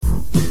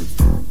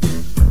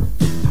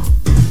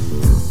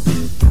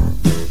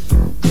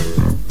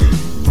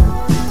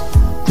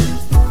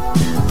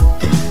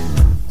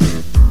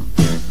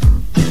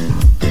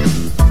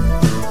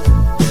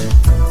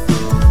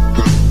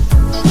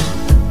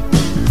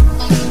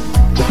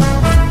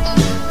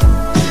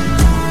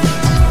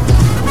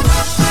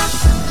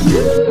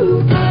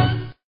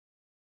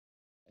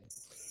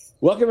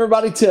Welcome,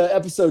 everybody, to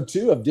episode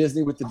 2 of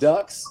Disney with the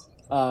Ducks.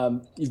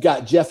 You've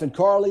got Jeff and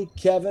Carly,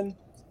 Kevin,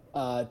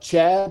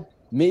 Chad,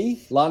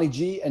 me, Lonnie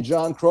G, and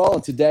John Kroll.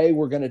 And today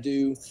we're going to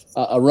do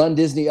a Run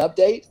Disney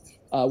update.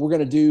 We're going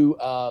to do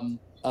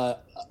a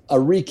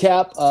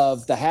recap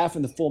of the half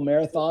and the full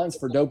marathons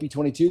for Dopey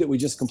 22 that we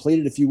just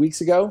completed a few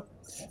weeks ago.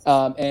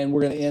 And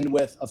we're going to end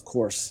with, of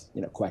course,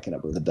 quacking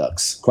up with the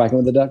Ducks. Quacking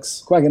with the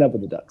Ducks? Quacking up with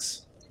the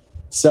Ducks.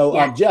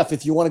 So, Jeff,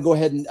 if you want to go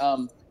ahead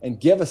and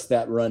give us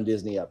that Run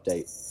Disney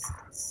update.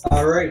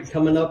 All right,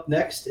 coming up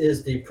next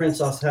is the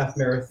Princess Half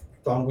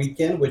Marathon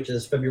Weekend, which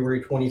is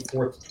February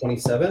 24th to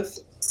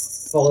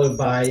 27th, followed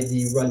by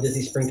the Run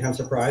Disney Springtime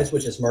Surprise,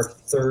 which is March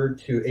 3rd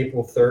to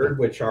April 3rd,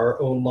 which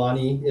our own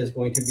Lonnie is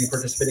going to be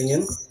participating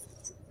in.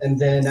 And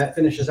then that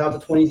finishes out the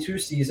 22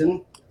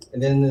 season.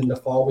 And then in the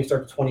fall, we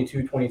start the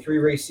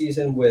 22-23 race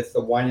season with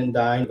the Wine and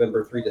Dine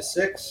November 3 to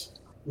 6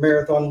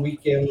 Marathon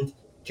Weekend,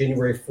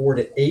 January 4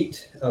 to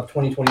 8 of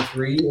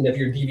 2023. And if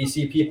you're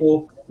DVC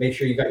people, make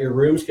sure you got your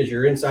rooms because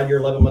you're inside your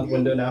 11-month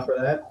window now for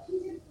that.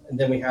 And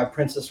then we have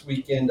Princess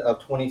Weekend of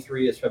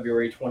 23 is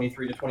February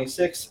 23 to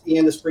 26,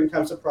 and the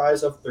Springtime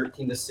Surprise of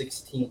 13 to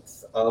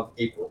 16th of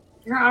April.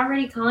 You're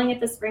already calling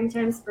it the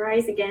Springtime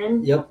Surprise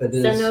again? Yep, it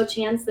is. So no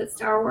chance that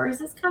Star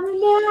Wars is coming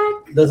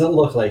back? Doesn't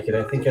look like it.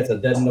 I think that's a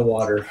dead in the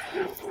water.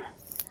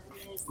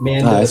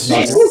 Man, That's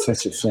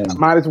such a shame.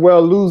 Might as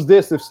well lose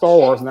this if Star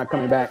Wars is not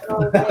coming back.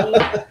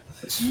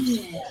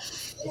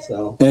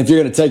 So, And if you're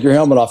going to take your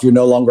helmet off, you're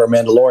no longer a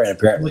Mandalorian,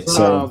 apparently.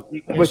 So,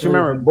 but you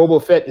remember,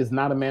 Boba Fett is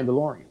not a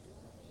Mandalorian.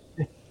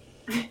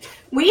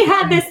 We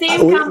had the same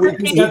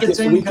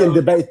conversation. we can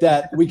debate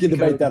that. We can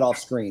debate that off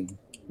screen.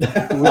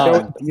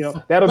 That'll be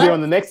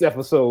on the next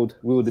episode.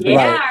 We will debate.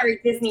 Yeah, our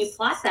Disney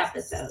Plus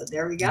episode.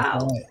 There we go.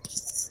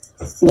 Right.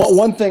 Well,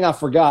 one thing I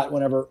forgot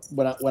when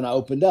I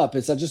opened up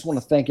is I just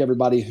want to thank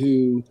everybody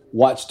who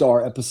watched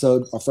our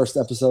first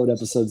episode,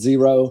 episode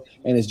 0,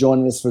 and is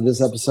joining us for this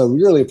episode.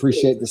 We really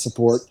appreciate the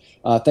support.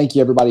 Thank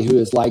you, everybody who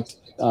has liked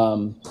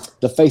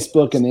the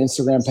Facebook and the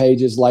Instagram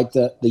pages, liked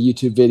the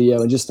YouTube video,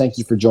 and just thank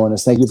you for joining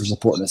us. Thank you for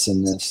supporting us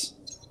in this.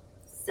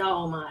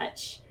 So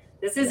much.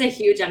 This is a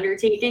huge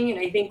undertaking, and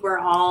I think we're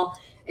all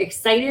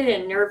excited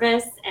and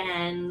nervous,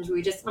 and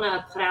we just want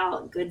to put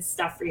out good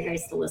stuff for you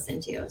guys to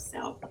listen to.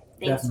 So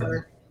thanks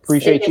for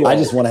appreciate you. I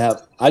just want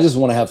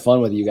to have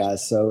fun with you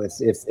guys. So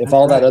if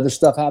all that other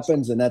stuff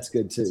happens, then that's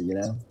good too,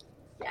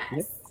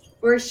 Yes,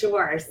 for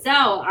sure. So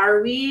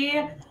are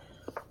we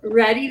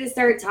ready to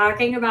start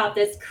talking about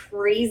this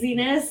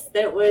craziness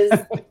that was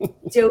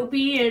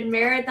Dopey and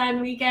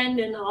Marathon Weekend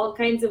and all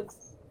kinds of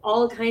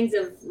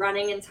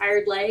running and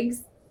tired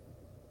legs?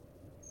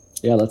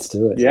 Yeah, let's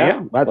do it.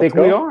 Yeah, I think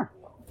we are.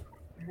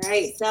 All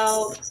right,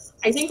 so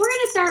I think we're going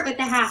to start with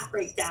the half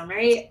breakdown,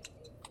 right?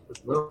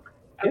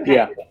 Okay.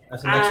 Yeah.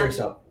 that's the next race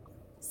up.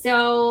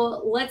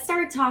 So let's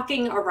start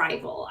talking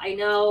arrival. I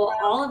know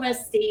all of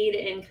us stayed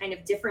in kind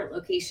of different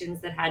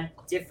locations that had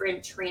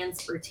different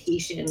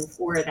transportation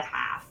for the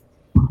half.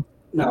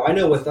 Now, I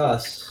know with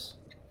us,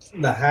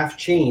 the half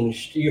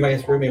changed. You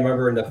guys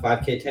remember in the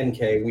 5K,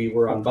 10K, we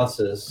were on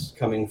buses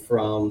coming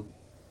from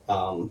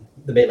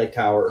the Bay Lake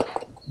Tower.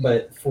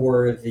 But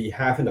for the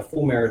half and the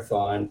full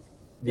marathon,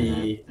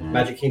 the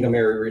Magic Kingdom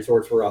area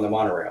resorts were on the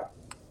monorail.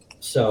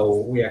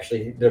 So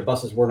the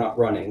buses were not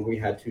running. We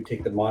had to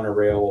take the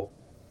monorail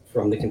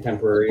from the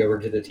Contemporary over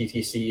to the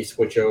TTC,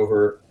 switch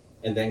over,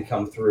 and then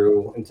come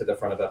through into the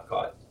front of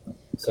Epcot.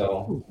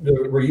 So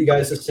were you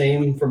guys the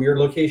same from your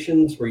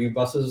locations? Were you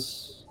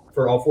buses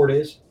for all 4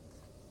 days?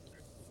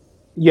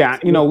 Yeah,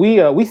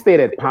 we stayed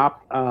at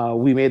Pop.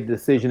 We made the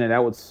decision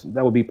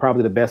that would be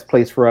probably the best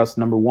place for us.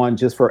 Number one,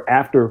 just for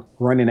after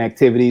running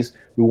activities,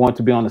 we want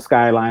to be on the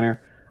Skyliner.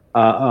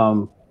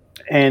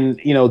 And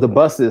the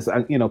buses,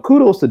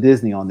 kudos to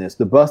Disney on this.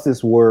 The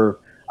buses were,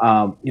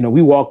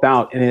 we walked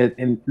out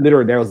and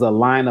literally there was a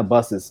line of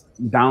buses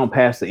down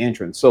past the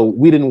entrance. So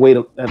we didn't wait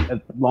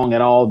long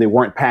at all. They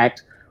weren't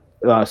packed.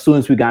 As soon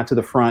as we got to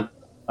the front,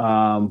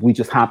 we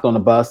just hopped on the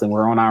bus and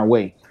we're on our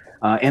way.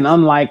 And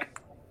unlike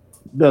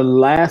the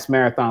last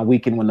marathon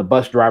weekend when the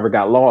bus driver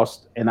got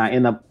lost and I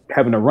ended up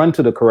having to run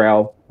to the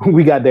corral,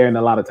 we got there in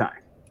a lot of time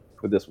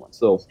for this one.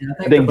 So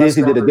I think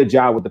Disney did a good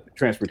job with the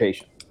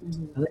transportation.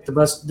 I think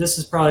this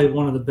is probably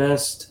one of the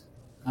best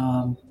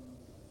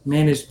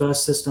managed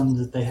bus systems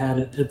that they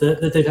had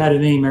that they've had at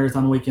any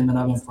marathon weekend that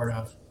I've been part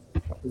of.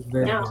 It was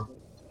very good.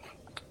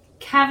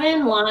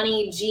 Kevin,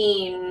 Lonnie,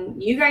 Jean,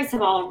 you guys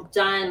have all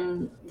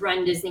done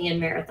Run Disney and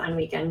Marathon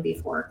Weekend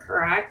before,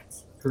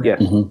 correct?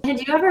 Yes. Mm-hmm. Had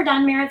you ever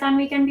done Marathon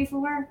Weekend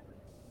before?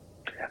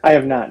 I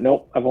have not.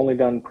 Nope. I've only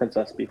done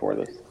Princess before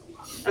this.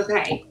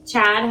 Okay.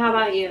 Chad, how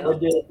about you? I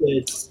did.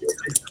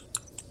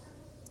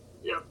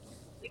 Yeah.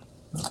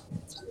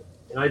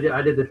 I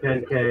did the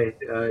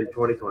 10K in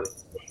 2020.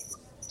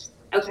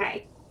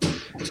 Okay.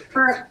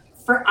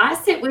 For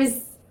us, it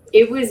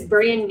was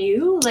brand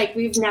new. Like,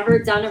 we've never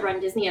done a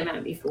Run Disney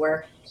event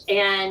before.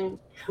 And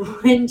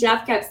when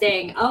Jeff kept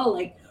saying,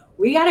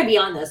 we got to be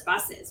on those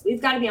buses.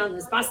 We've got to be on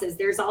those buses.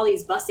 There's all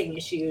these busing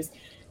issues.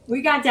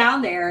 we got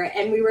down there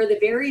and we were the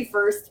very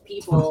first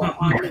people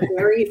on the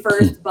very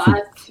first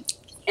bus.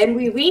 And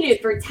we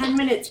waited for 10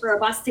 minutes for a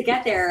bus to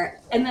get there.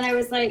 And then I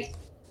was like,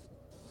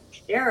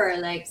 there are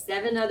like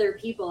 7 other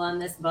people on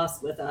this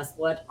bus with us.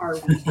 What are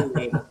we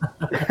doing?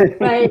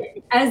 But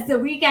as the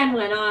weekend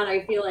went on,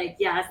 I feel like,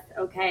 yes,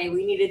 okay,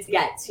 we needed to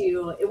get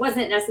to, it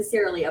wasn't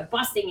necessarily a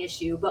busing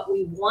issue, but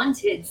we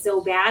wanted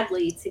so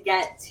badly to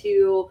get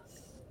to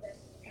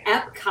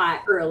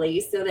Epcot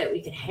early so that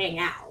we could hang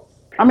out.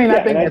 I mean,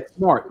 I think that's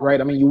smart, right?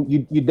 I mean,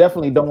 you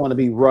definitely don't want to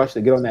be rushed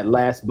to get on that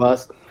last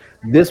bus.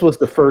 This was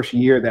the first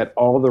year that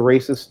all the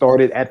races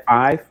started at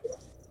 5.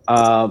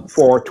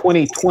 For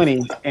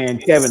 2020,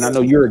 and Kevin, I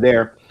know you're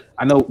there.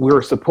 I know we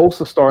were supposed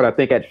to start, I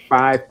think, at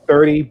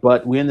 5:30,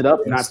 but we ended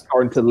up not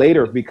starting until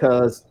later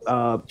because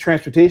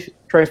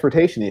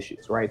transportation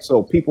issues, right?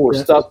 So people were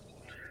stuck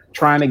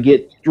trying to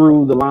get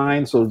through the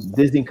line, so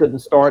Disney couldn't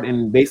start,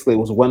 and basically it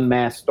was one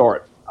mass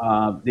start.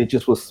 It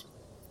just was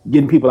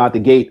getting people out the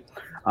gate.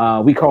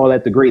 We call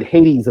that the Great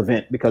Hades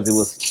event because it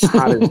was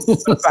hot as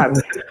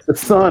the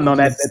sun on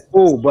that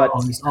pool. But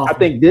I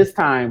think this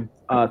time,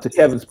 to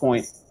Kevin's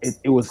point,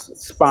 it was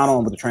spot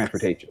on with the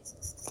transportation.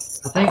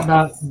 I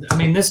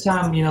think this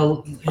time, in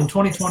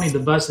 2020, the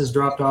buses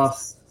dropped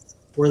off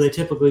where they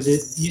typically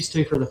used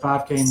to for the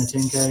 5K and the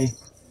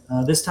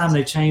 10K. This time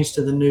they changed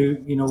to the new,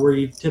 where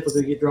you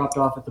typically get dropped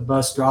off at the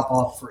bus drop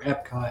off for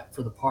Epcot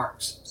for the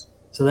parks.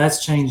 So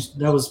that's changed.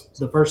 That was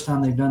the first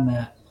time they've done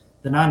that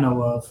I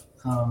know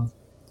of.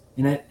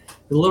 And it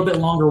a little bit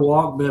longer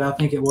walk, but I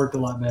think it worked a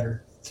lot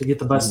better to get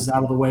the buses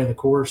out of the way of the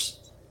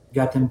course.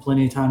 Got them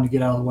plenty of time to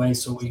get out of the way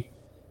so we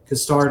could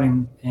start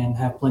and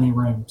have plenty of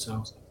room.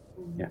 So,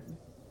 yeah.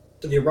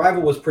 So the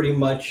arrival was pretty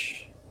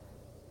much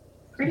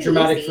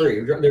dramatic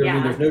free.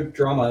 There's no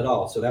drama at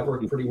all. So that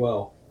worked pretty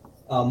well.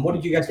 What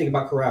did you guys think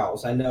about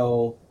corrals? I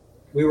know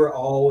we were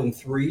all in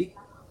 3.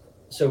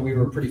 So we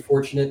were pretty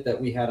fortunate that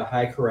we had a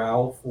high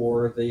corral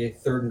for the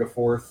 3rd and the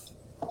 4th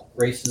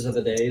races of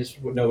the days,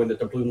 knowing that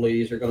the Balloon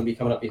Ladies are going to be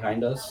coming up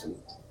behind us.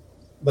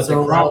 But the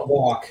corral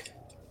walk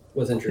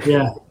was interesting.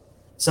 Yeah.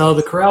 So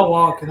the corral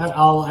walk,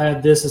 I'll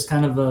add this as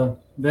kind of a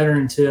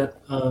veteran tip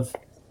of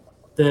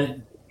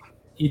that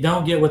you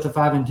don't get with the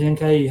 5 and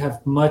 10K. You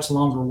have much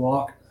longer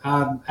walk.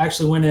 I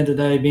actually went in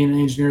today, being an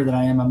engineer that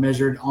I am, I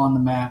measured on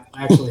the map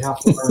actually how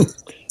far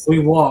we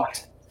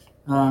walked.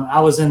 I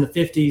was in the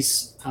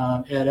 50s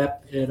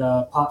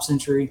at Pop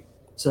Century.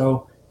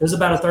 So it was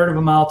about a third of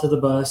a mile to the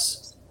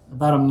bus,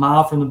 about a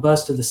mile from the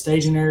bus to the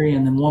staging area,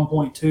 and then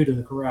 1.2 to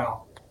the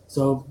corral.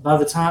 So by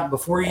the time,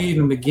 before you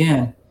even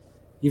begin,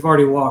 you've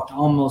already walked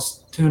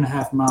almost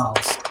 2.5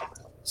 miles.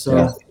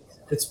 So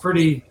it's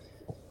pretty,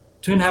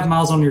 2.5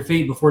 miles on your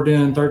feet before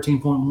doing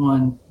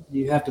 13.1.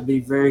 You have to be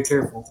very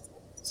careful.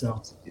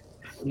 So,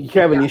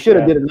 Kevin, you should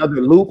have did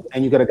another loop,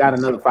 and you could have got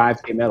another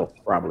 5K medal,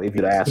 probably, if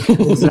you'd asked.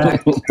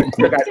 Exactly.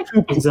 You got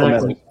 2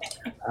 medals.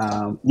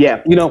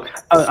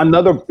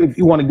 Another, if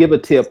you want to give a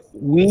tip,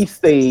 we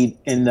stayed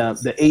in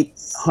the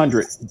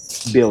 800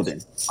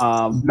 building.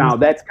 Now,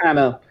 that's kind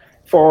of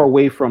far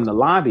away from the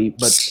lobby,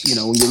 but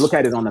when you look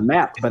at it on the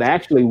map, but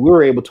actually we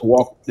were able to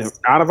walk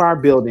out of our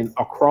building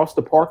across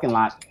the parking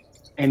lot,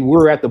 and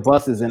we're at the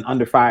buses in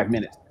under 5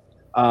 minutes.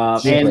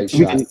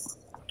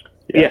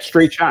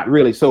 Straight shot,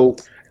 really. So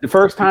the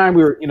first time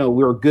we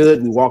were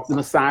good. We walked on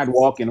the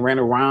sidewalk and ran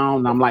around.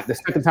 And I'm like, the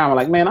second time I'm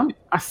like, man,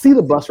 I see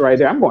the bus right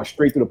there. I'm going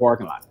straight through the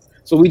parking lot.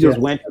 So we just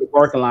went to the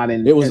parking lot,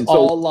 and it was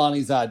all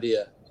Lonnie's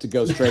idea to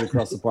go straight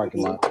across the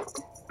parking lot.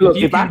 Look,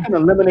 if I can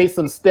eliminate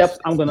some steps,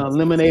 I'm going to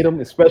eliminate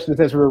them, especially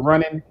since we're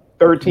running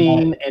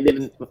 13. And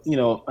then,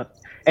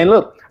 and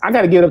look, I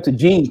got to give it up to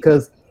Gene,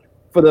 because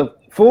for the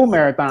full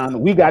marathon,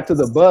 we got to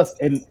the bus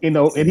and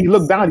he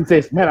looked down, he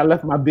says, man, I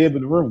left my bib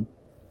in the room.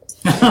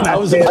 I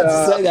was about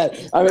to say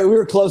that. I mean, we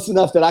were close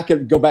enough that I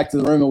could go back to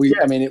the room,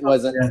 and it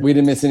wasn't, we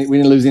didn't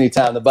lose any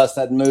time. The bus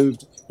hadn't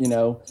moved,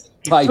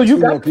 probably so 2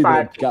 more people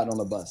had gotten on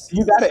the bus.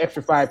 You got an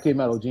extra 5K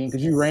medal, Gene,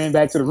 because you ran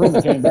back to the room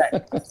and came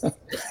back.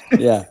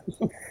 Yeah.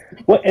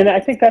 Well, and I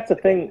think that's the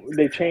thing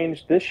they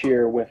changed this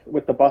year with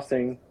the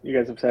busing. You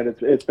guys have said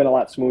it's been a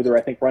lot smoother.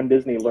 I think Run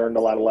Disney learned a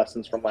lot of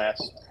lessons from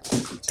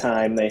last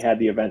time they had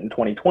the event in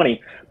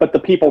 2020. But the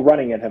people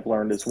running it have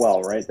learned as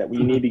well, right? That we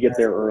need to get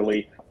there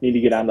early, need to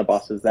get on the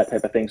buses, that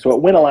type of thing. So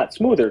it went a lot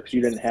smoother because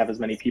you didn't have as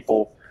many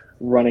people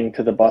running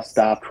to the bus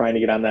stop, trying to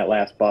get on that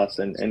last bus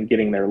and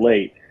getting there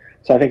late.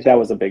 So I think that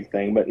was a big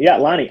thing. But yeah,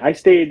 Lonnie, I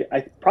stayed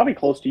probably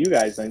close to you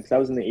guys then, because I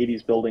was in the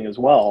 80s building as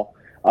well.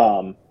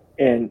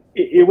 And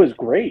it was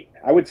great.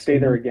 I would stay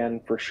there again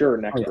for sure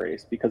next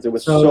race, because it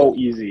was so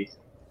easy.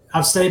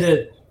 I've stayed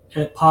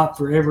at Pop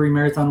for every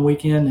marathon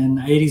weekend, and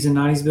the 80s and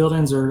 90s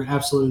buildings are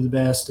absolutely the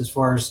best as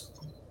far as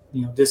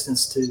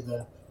distance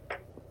to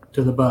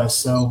the bus.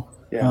 So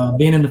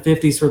being in the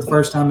 50s for the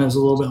first time, it was a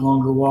little bit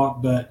longer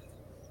walk, but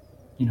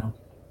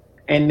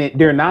and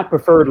they're not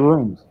preferred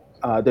rooms.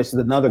 This is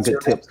another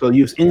good tip. So in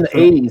the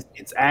 80s,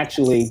 it's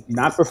actually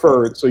not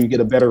preferred, so you get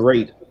a better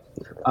rate.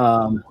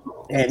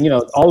 And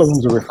all of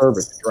them are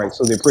refurbished, right?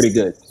 So they're pretty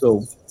good.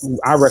 So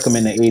I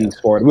recommend the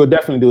 80s for it. We'll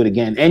definitely do it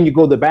again. And you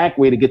go the back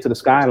way to get to the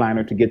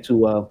Skyliner to get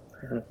to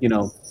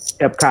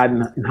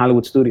Epcot and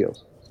Hollywood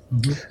Studios.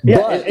 Mm-hmm. Yeah,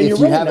 but and if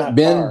you haven't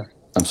been, far.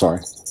 I'm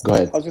sorry. Go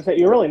ahead. I was gonna say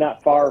you're really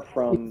not far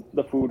from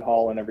the food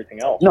hall and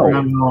everything else. No,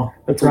 right? No,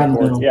 it's right in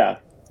the middle. Yeah,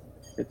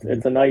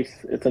 it's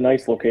a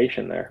nice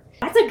location there.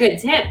 That's a good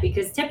tip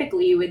because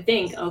typically you would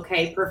think,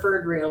 okay,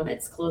 preferred room,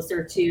 it's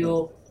closer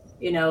to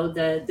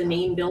the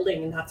main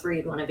building, and that's where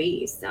you'd want to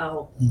be.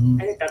 So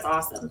I think that's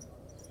awesome.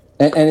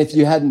 And if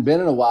you hadn't been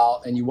in a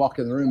while and you walk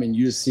in the room and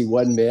you just see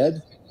one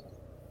bed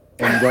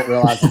and you don't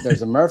realize that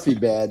there's a Murphy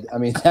bed, I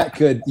mean, that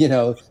could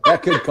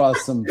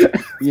cause some,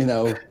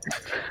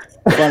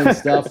 funny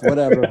stuff,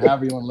 whatever,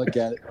 however you want to look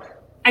at it.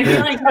 I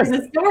feel like there's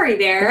a story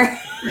there.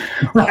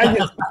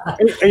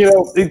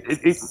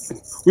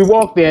 We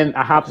walked in,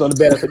 I hopped on the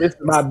bed, I said, "This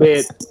is my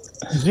bed."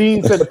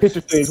 Gene sent a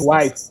picture to his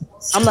wife.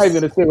 I'm not even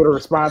going to say what her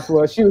response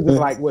was. She was just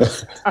like,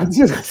 "What?" I'm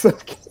just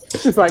like,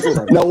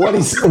 no.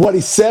 What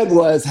he said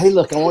was, "Hey,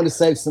 look, I wanted to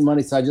save some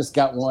money, so I just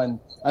got one.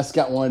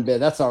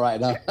 Bed. That's all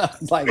right." I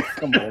was like,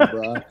 "Come on,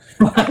 bro.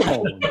 Come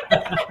on."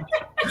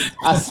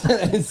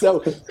 And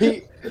so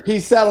he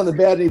sat on the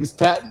bed and he was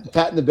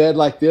patting the bed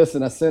like this,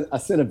 and I sent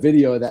a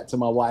video of that to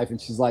my wife, and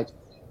she's like,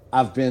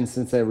 "I've been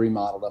since they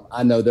remodeled them.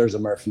 I know there's a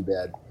Murphy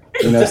bed."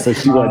 So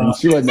she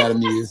wasn't that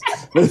amused,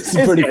 but it's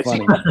pretty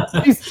funny.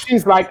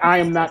 She's like, "I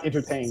am not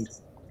entertained."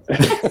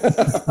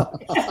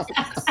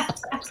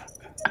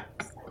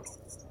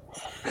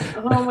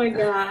 Oh my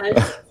gosh.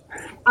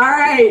 All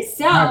right.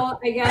 So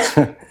I guess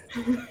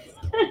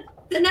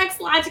the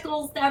next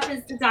logical step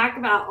is to talk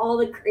about all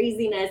the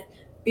craziness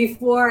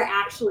before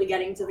actually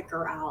getting to the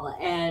corral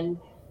and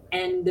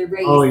the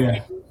race. Oh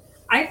yeah. And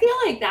I feel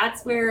like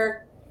that's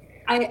where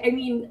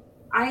I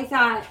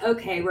thought,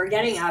 okay, we're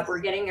getting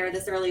there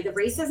this early. The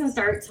race doesn't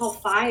start till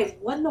 5.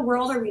 What in the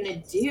world are we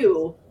gonna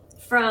do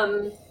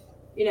from,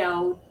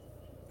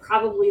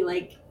 probably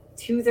like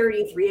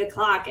 2:30, 3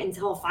 o'clock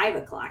until 5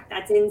 o'clock?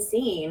 That's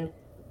insane.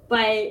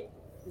 But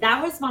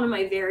that was one of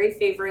my very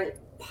favorite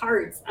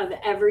parts of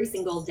every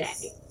single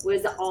day,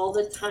 was all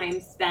the time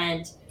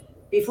spent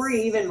before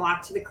you even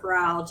walk to the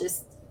corral,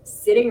 just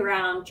sitting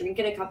around,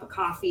 drinking a cup of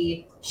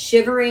coffee,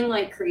 shivering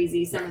like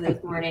crazy some of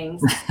those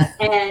mornings.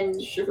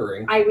 And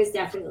Shivering. I was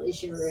definitely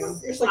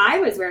shivering. I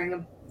was wearing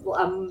a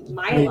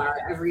Mylar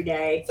every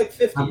day. It's like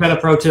 50. I've got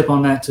a pro tip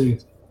on that too.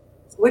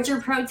 What's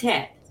your pro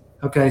tip?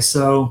 Okay,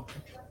 so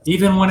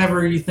even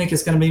whenever you think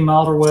it's going to be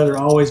milder weather,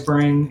 always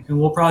bring, and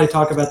we'll probably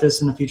talk about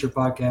this in a future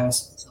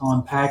podcast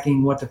on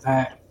packing, what to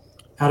pack,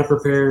 how to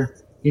prepare.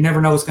 You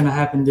never know what's going to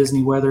happen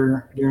Disney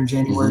weather during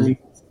January.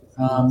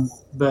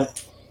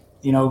 But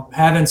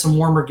having some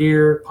warmer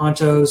gear,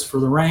 ponchos for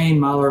the rain,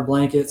 Mylar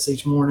blankets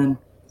each morning.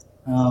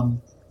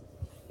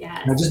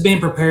 Just being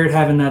prepared,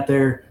 having that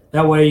there.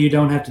 That way you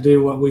don't have to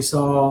do what we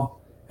saw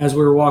as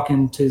we were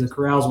walking to the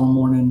corrals one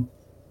morning.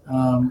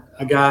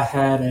 A guy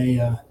had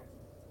a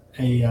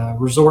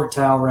resort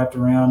towel wrapped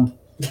around,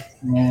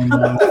 and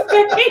I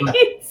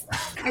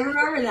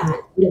remember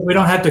that. We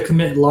don't have to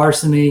commit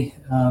larceny.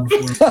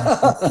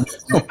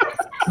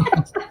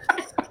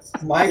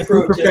 My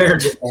pro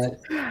tip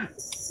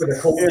for the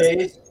cold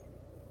days,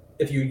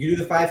 if you do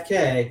the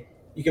 5K,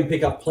 you can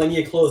pick up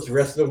plenty of clothes the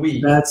rest of the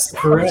week. That's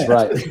correct.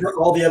 Right. For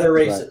all the other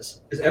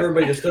races, because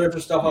everybody just throws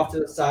their stuff off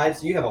to the side,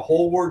 so you have a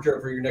whole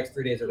wardrobe for your next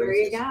 3 days of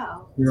races. There you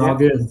go. You're all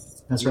good.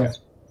 That's right.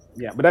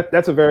 Yeah, but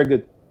that's a very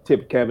good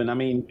tip, Kevin. I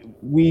mean,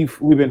 we've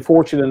been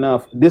fortunate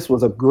enough. This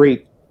was a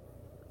great,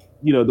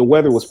 the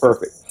weather was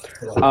perfect.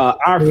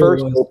 Our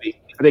first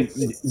Dopey, I think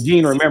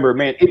Gene remember,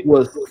 man, it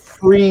was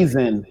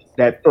freezing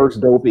that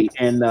first Dopey,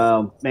 and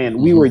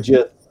we were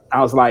I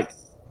was like,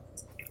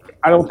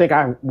 I don't think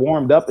I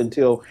warmed up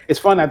until, it's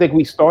fun. I think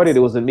we started, it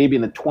was maybe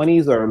in the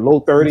 20s or low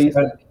 30s.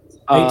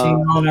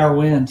 18-mile-an-hour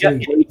wind, too.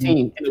 Yeah,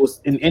 18, and it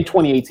was in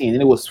 2018,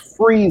 and it was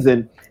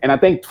freezing. And I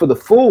think for the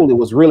full, it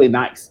was really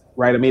nice,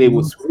 right? I mean, it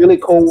was really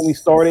cold when we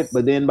started,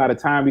 but then by the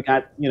time we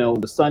got,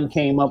 the sun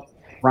came up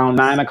around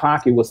 9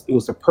 o'clock, it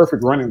was a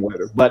perfect running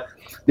weather. But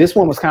this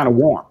one was kind of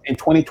warm, and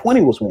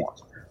 2020 was warm.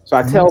 So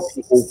I tell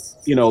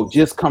people,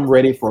 just come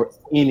ready for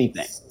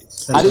anything.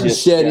 I didn't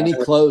shed any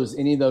clothes,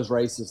 any of those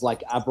races.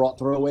 Like, I brought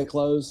throwaway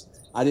clothes.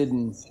 I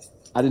didn't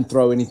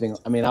throw anything.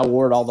 I mean, I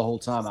wore it all the whole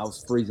time. I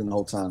was freezing the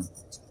whole time.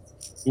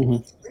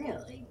 Mm-hmm.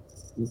 Really?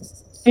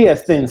 He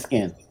has thin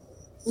skin.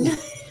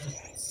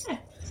 Does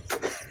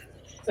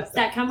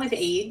that come with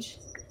age?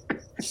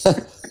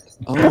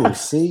 Oh,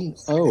 see?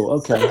 Oh,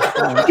 okay.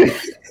 All right.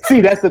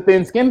 See, that's the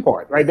thin skin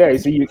part right there.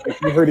 So you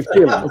heard his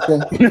feeling. Okay.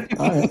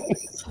 All right.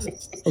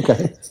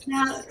 Okay.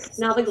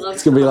 Now the gloves.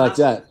 It's going to be like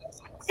that.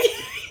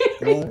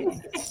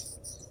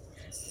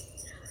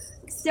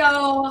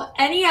 So,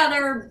 any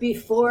other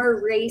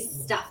before race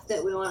stuff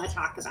that we want to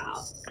talk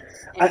about?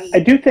 I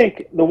do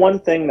think the one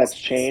thing that's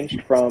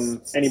changed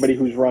from anybody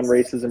who's run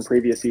races in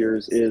previous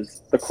years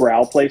is the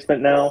corral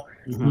placement now.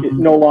 Mhm. It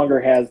no longer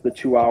has the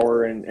 2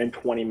 hour and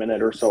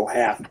 20-minute or so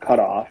half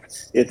cutoff.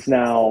 It's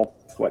now,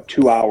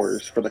 2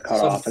 hours for the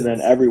cutoff, and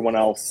then everyone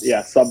else,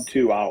 sub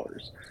 2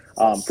 hours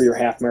for your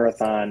half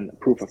marathon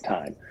proof of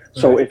time.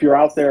 So if you're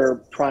out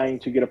there trying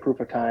to get a proof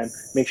of time,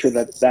 make sure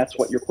that that's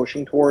what you're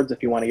pushing towards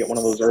if you want to get one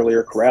of those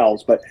earlier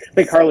corrals. But I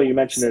think, Carly, you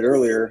mentioned it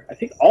earlier. I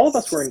think all of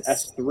us were in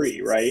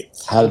S3, right?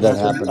 How did that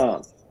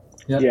happen?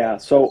 Yeah.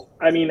 So,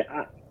 I mean,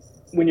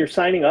 when you're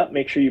signing up,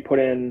 make sure you put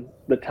in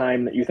the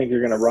time that you think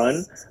you're going to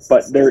run.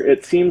 But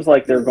it seems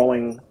like they're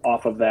going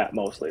off of that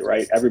mostly,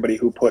 right? Everybody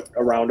who put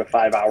around a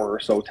 5 hour or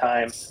so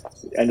time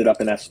ended up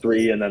in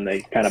S3, and then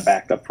they kind of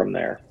backed up from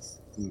there.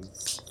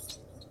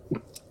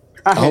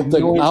 I hope they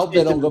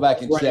don't go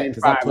back and check,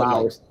 because I put 5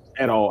 hours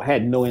at all.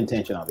 Had no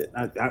intention of it.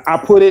 I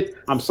put it.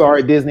 I'm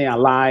sorry, Disney. I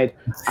lied.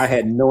 I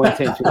had no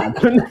intention. I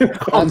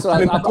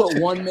put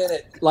 1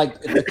 minute. Like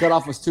if the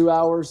cutoff was 2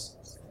 hours,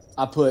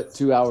 I put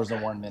 2 hours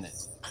and 1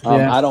 minute.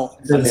 I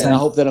hope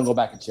they don't go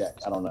back and check.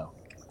 I don't know.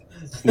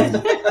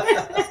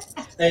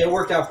 Hey, it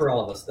worked out for all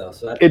of us though.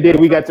 So it did.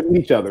 We got to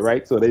meet each other,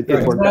 right? So it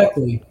worked out.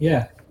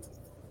 Yeah.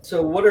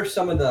 So what are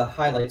some of the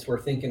highlights we're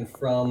thinking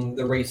from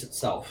the race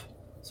itself?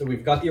 So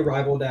we've got the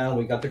arrival down,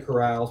 we got the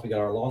corrals, we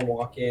got our long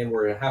walk in,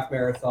 we're at a half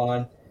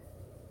marathon,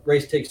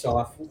 race takes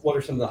off. What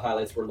are some of the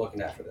highlights we're looking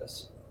at for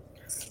this?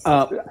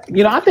 I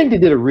think they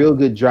did a real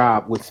good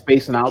job with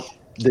spacing out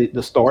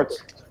the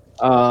starts.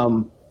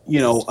 One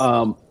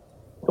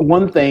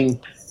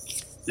thing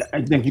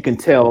I think you can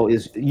tell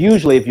is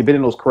usually if you've been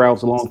in those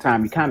corrals a long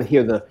time, you kind of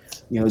hear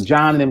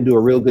John and them do a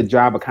real good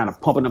job of kind of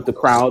pumping up the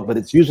crowd, but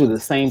it's usually the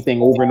same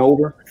thing over and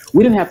over.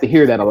 We didn't have to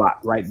hear that a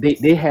lot, right?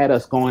 They had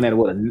us going at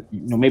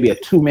maybe a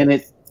 2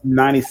 minute,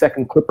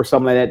 90-second clip or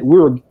something like that. We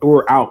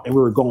were out and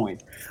we were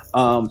going.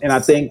 And I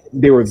think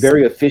they were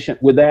very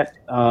efficient with that.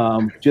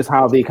 Just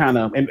how they kind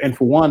of, and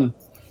for one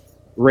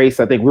race,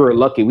 I think we were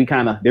lucky.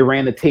 They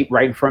ran the tape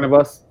right in front of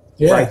us.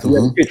 Yeah. Right. So we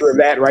have a picture of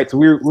that, right? So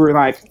we were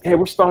like, hey,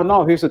 we're starting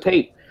off. Here's the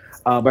tape.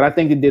 But I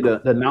think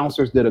the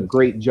announcers did a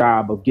great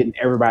job of getting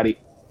everybody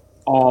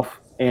off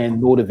and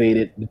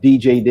motivated. The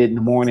DJ did in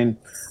the morning.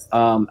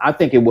 I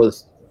think it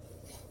was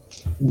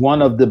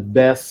one of the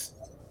best,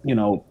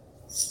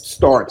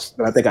 starts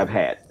that I think I've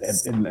had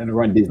in a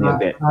Run Disney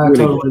event. I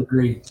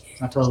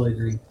totally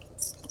agree.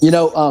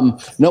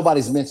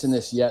 Nobody's mentioned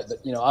this yet, but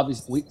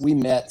obviously we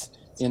met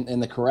in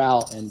the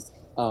corral, and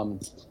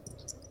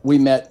we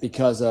met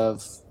because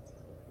of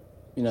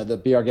the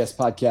Be Our Guest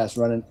podcast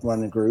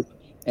running group,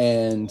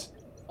 and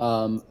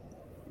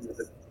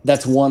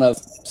that's one of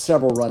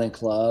several running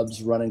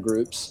clubs, running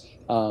groups.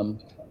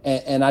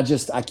 And I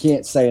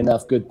can't say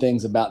enough good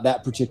things about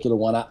that particular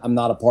one. I'm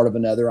not a part of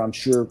another. I'm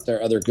sure there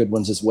are other good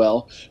ones as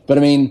well. But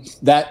I mean,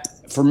 that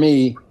for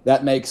me,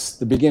 that makes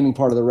the beginning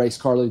part of the race,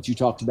 Carly, that you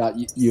talked about,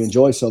 you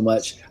enjoy so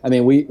much. I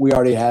mean, we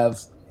already have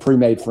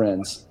pre-made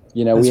friends.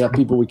 We have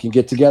people we can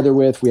get together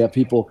with. We have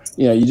people,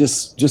 you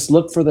just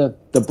look for the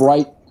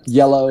bright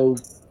yellow,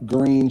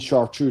 green,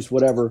 chartreuse,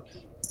 whatever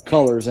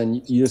colors,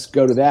 and you just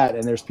go to that,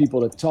 and there's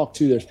people to talk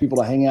to, there's people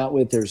to hang out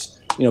with, there's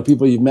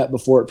people you've met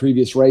before at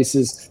previous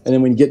races, and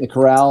then when you get in the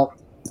corral,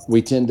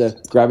 we tend to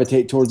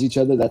gravitate towards each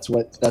other. That's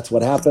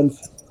what happened.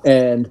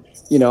 And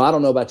I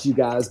don't know about you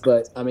guys,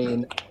 but I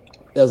mean,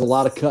 there's a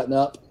lot of cutting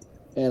up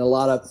and a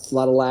lot of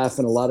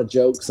laughing, a lot of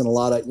jokes, and a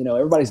lot of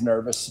everybody's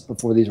nervous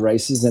before these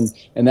races,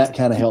 and that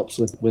kind of helps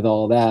with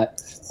all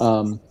that.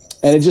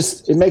 And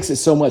it makes it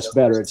so much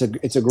better.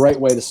 It's a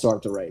great way to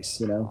start the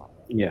race,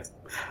 Yeah.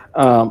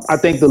 I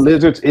think the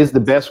Lizards is the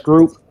best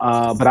group,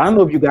 but I don't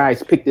know if you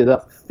guys picked it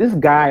up. This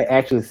guy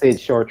actually said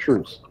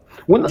chartreuse.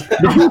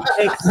 Did you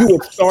think you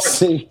would start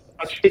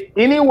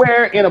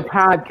anywhere in a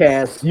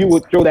podcast? You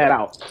would throw that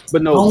out,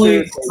 but no.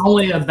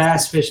 Only a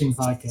bass fishing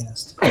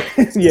podcast.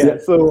 Yeah,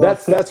 so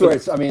that's where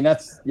it's. I mean,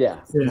 that's yeah.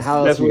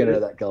 How else are we gonna know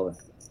that color?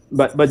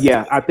 But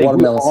yeah, I think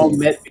we all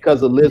met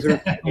because of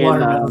lizard.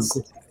 And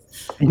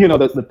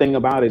the thing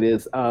about it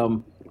is,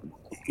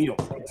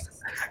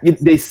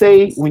 they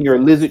say when you're a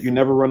lizard, you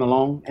never run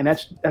alone, and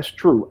that's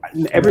true.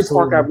 Every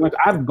park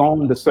I've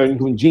gone to certain.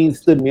 When Gene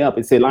stood me up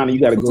and said, "Lonnie, you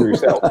got to go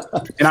yourself,"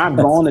 and I've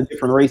gone to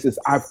different races.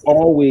 I've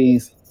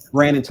always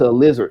ran into a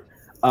lizard.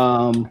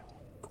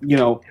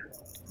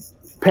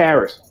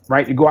 Paris,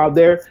 right? You go out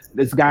there.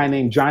 This guy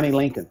named Johnny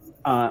Lincoln,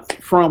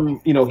 he's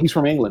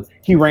from England.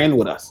 He ran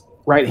with us,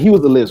 right? He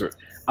was a lizard.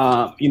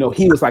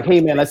 He was like,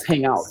 "Hey man, let's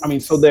hang out." I mean,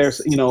 so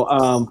there's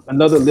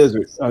another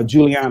lizard,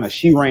 Juliana.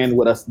 She ran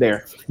with us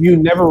there. You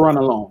never run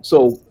alone.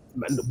 So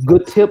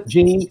good tip,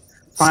 Gene.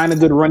 Find a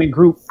good running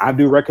group. I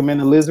do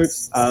recommend the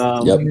lizards.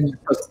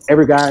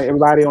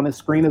 Everybody on this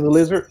screen is a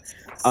lizard.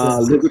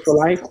 Lizard for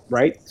life,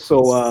 right?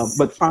 So,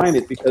 but find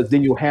it, because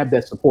then you'll have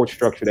that support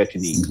structure that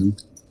you need. Mm-hmm.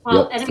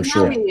 Well, and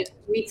again,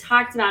 we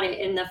talked about it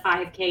in the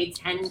 5K,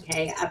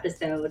 10K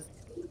episode,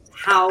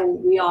 how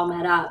we all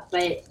met up,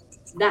 but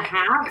the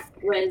half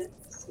was,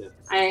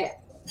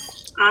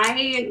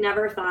 I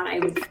never thought I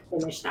would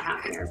finish the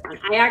half marathon.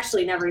 I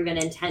actually never even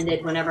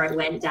intended whenever I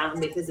went down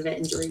because of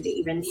injury to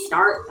even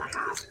start the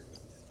half.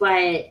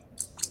 But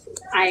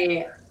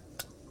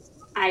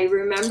I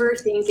remember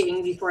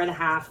thinking before the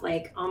half,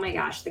 like, oh my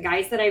gosh, the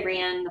guys that I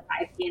ran the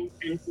 5K and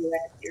 10K with,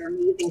 they're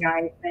amazing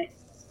guys. But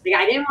like,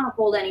 I didn't want to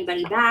hold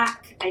anybody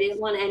back. I didn't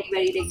want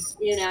anybody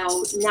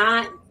to,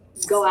 not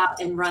go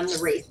out and run the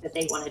race that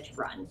they wanted to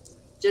run,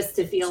 just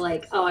to feel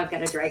like, oh, I've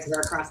got to drag her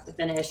across the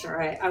finish,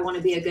 or I want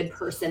to be a good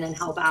person and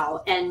help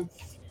out. And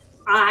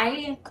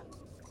I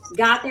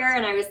got there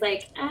and I was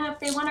like, if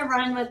they want to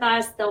run with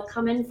us, they'll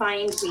come and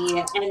find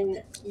me.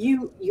 And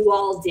you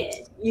all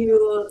did.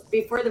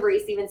 Before the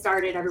race even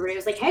started, everybody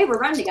was like, hey, we're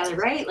running together,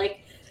 right? Like,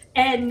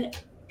 and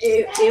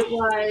it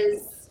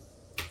was,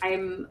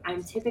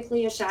 I'm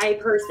typically a shy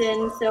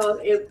person, so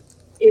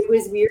it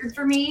was weird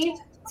for me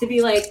to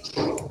be like,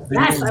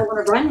 yes, I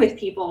want to run with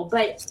people.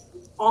 But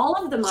all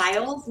of the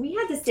miles, we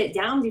had to sit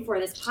down before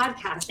this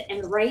podcast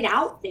and write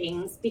out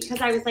things, because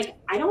I was like,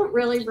 I don't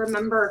really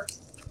remember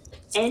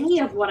any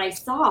of what I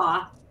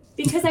saw,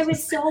 because I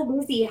was so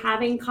busy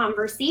having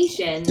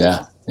conversations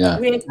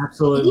with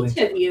Absolutely. each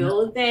of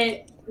you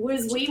that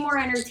was way more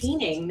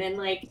entertaining than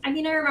I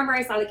remember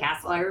I saw the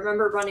castle. I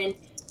remember running,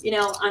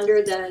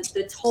 under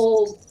the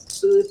toll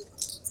booth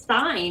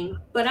sign.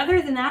 But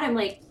other than that, I'm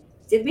like,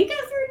 did we go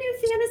through New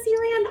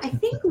Fantasyland? I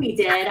think we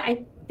did.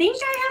 I think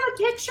I have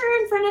a picture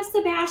in front of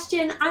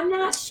Sebastian. I'm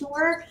not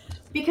sure,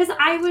 because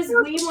I was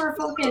way more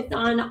focused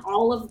on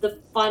all of the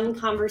fun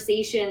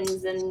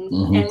conversations and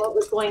what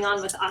was going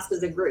on with us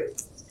as a group,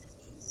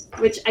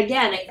 which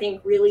again, I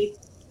think really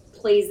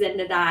plays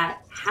into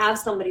that, have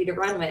somebody to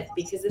run with,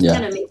 because it's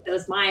going to make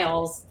those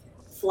miles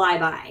fly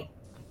by.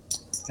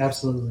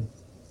 Absolutely.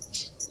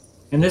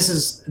 And this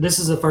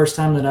is the first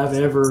time that I've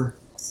ever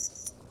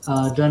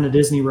done a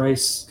Disney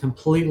race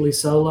completely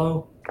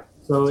solo.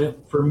 So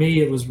for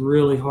me, it was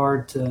really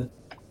hard to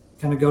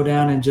kind of go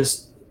down and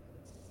just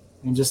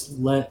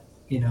let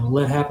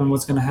happen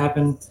what's going to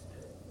happen,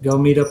 go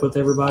meet up with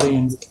everybody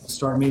and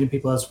start meeting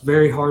people. That's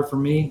very hard for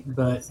me,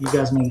 but you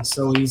guys made it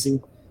so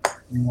easy,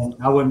 and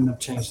I wouldn't have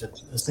changed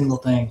a single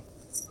thing.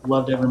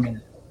 Loved every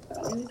minute.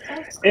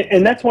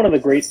 And that's one of the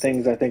great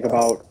things I think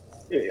about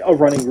a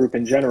running group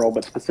in general,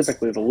 but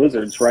specifically the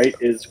Lizards, right,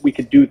 is we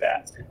could do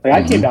that. Like,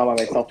 I came down by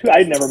myself too. I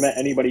had never met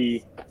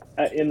anybody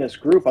in this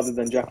group other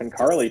than Jeff and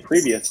Carly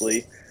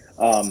previously.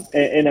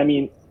 And I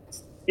mean,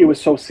 it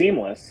was so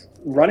seamless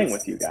running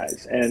with you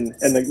guys, and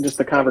just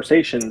the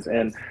conversations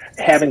and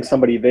having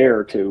somebody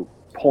there to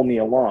pull me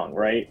along,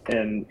 right?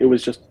 And it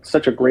was just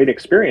such a great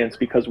experience,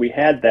 because we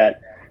had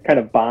that kind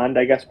of bond,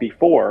 I guess,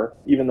 before,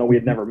 even though we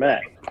had never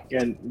met.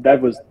 And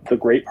that was the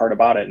great part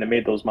about it, and it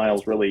made those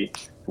miles really,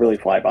 really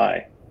fly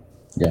by.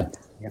 Yeah.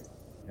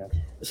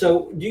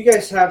 So do you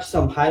guys have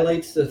some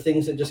highlights, the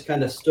things that just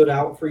kind of stood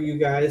out for you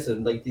guys,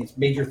 and like these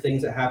major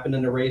things that happened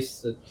in the race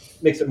that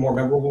makes it more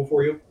memorable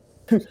for you?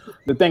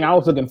 The thing I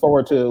was looking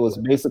forward to was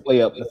basically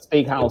a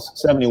Steakhouse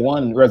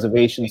 71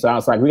 reservation. So I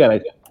was like, we got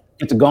to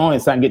get to going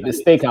so I can get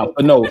this steakhouse.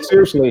 But no,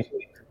 seriously,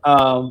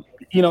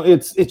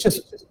 it's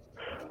just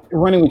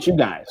running with you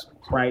guys,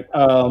 right?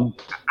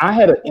 I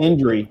had an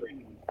injury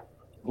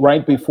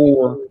right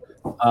before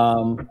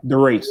the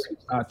race,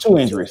 2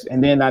 injuries.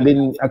 And then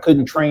I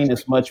couldn't train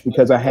as much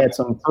because I had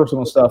some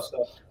personal stuff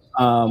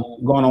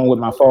going on with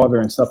my father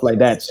and stuff like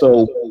that.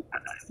 So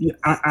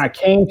I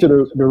came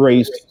to the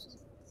race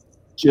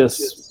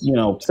just,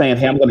 saying,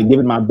 hey, I'm going to give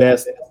it my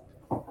best.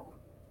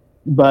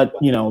 But,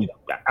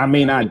 I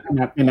may not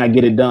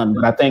get it done.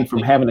 But I think from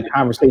having a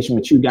conversation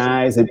with you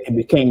guys, it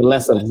became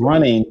less of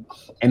running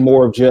and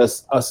more of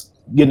just us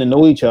getting to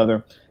know each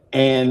other.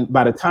 And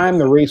by the time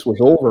the race was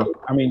over,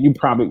 I mean, you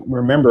probably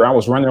remember I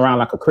was running around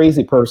like a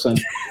crazy person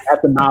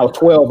after mile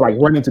 12, like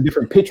running to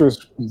different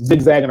pictures,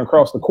 zigzagging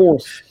across the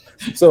course.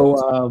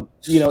 So,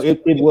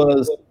 it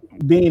was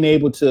being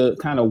able to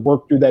kind of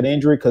work through that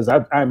injury, because I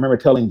remember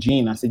telling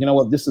Gene, I said, you know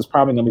what, this is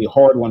probably going to be a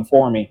hard one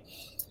for me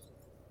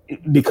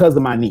because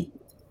of my knee.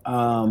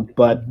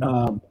 But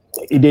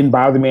it didn't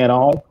bother me at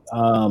all.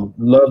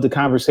 Loved the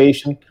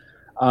conversation.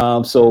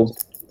 So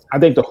I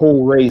think the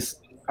whole race,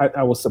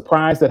 I was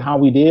surprised at how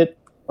we did,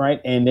 right?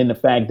 And then the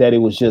fact that it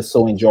was just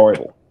so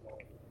enjoyable.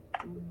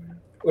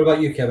 What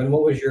about you, Kevin?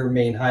 What was your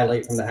main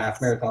highlight from the half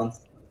marathon?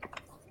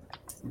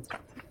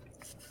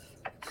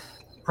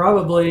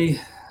 Probably,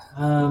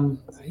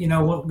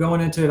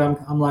 going into it,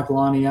 I'm like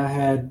Lonnie. I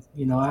had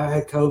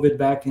COVID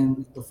back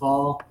in the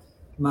fall.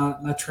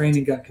 My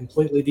training got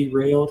completely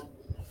derailed.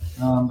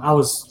 I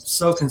was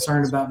so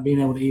concerned about being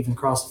able to even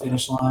cross the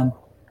finish line.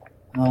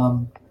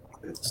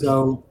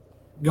 So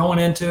going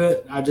into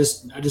it, I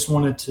just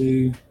wanted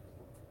to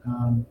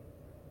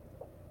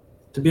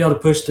be able to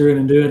push through it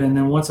and do it. And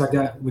then once I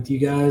got with you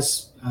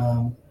guys,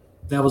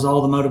 that was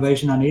all the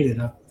motivation I needed.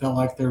 I felt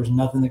like there was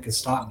nothing that could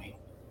stop me.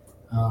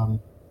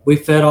 We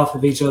fed off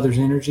of each other's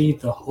energy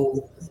the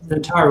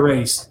entire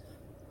race.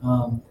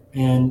 And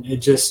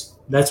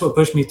that's what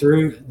pushed me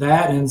through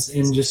that. And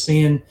just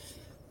seeing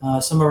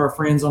some of our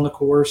friends on the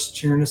course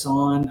cheering us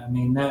on. I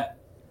mean,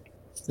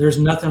 there's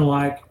nothing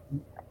like.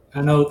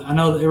 I know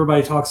that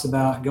everybody talks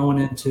about going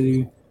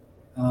into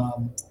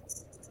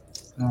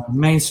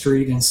Main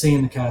Street and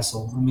seeing the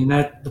castle. I mean,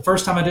 that the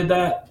first time I did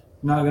that,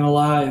 not gonna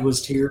lie, it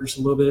was tears,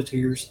 a little bit of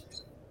tears.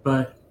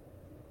 But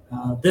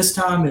this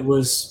time it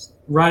was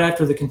right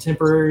after the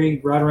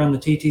Contemporary, right around the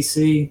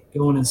TTC,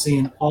 going and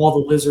seeing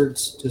all the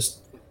lizards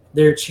just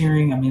there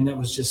cheering. I mean, that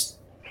was just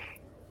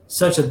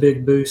such a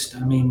big boost.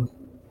 I mean,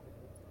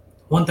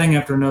 one thing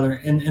after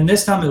another. And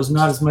this time it was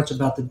not as much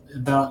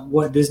about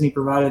what Disney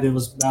provided. It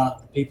was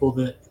about the people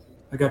that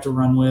I got to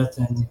run with,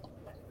 and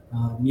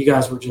you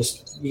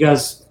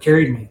guys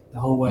carried me the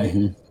whole way.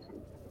 Mm-hmm.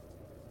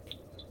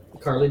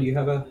 Carly, do you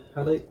have a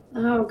highlight?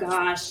 Oh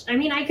gosh. I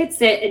mean, I could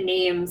sit and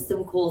name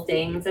some cool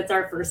things. It's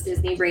our first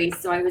Disney race,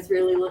 so I was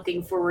really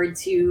looking forward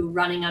to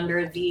running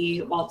under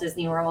the Walt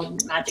Disney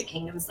World Magic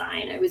Kingdom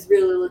sign. I was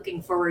really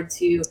looking forward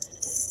to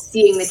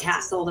seeing the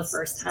castle the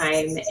first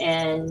time.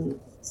 And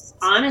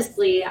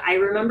honestly, I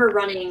remember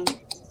running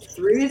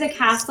through the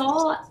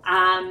castle,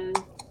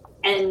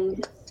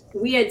 and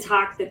we had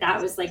talked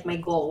that was like my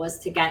goal, was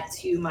to get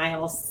to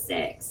mile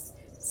 6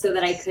 so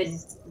that I could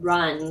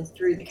run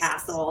through the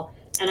castle.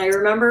 And I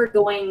remember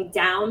going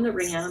down the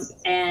ramp,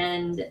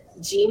 and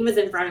Jean was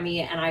in front of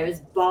me, and I was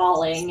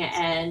bawling,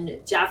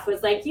 and Jeff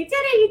was like, you did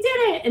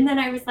it. And then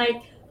I was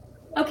like,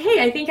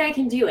 okay, I think I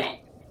can do it.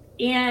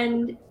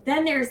 And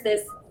then there's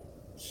this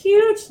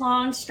huge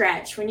long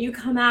stretch when you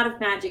come out of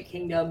Magic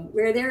Kingdom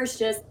where there's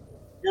just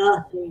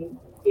nothing.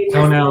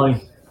 Cone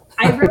Alley.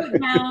 I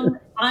wrote down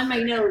on my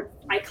note,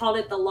 I called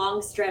it the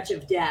long stretch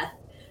of death.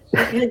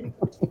 Because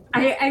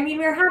I mean,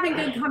 we were having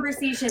good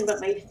conversation,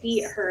 but my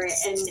feet hurt,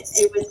 and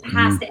it was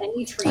past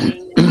any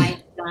training that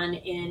I'd done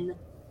in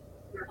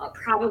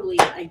probably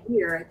a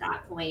year at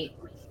that point.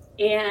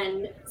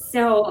 And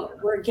so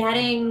we're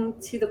getting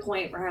to the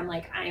point where I'm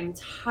like, I'm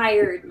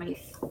tired, my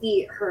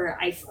feet hurt.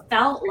 I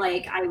felt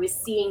like I was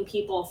seeing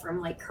people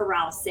from like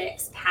Corral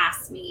 6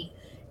 past me,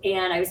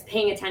 and I was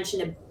paying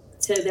attention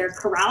to their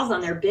corrals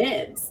on their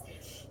bibs.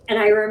 And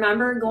I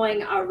remember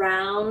going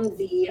around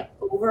the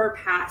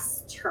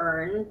overpass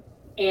turn,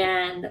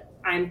 and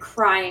I'm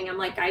crying. I'm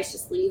like, guys,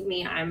 just leave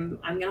me. I'm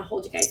gonna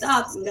hold you guys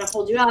up. I'm gonna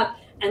hold you up.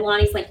 And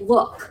Lonnie's like,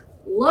 look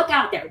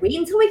out there. Wait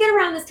until we get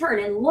around this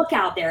turn and look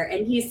out there.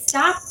 And he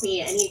stopped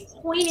me, and he's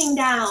pointing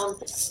down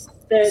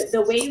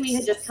the way we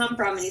had just come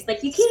from. And he's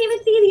like, you can't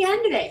even see the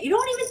end of it. You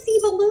don't even see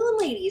balloon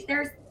ladies.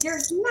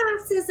 There's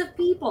masses of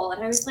people.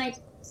 And I was like,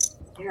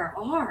 there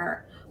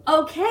are.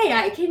 Okay,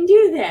 I can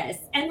do this.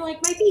 And like,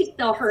 my feet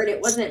still hurt.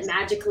 It wasn't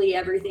magically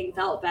everything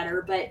felt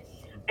better, but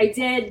I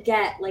did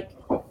get like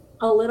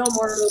a little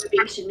more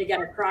motivation to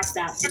get across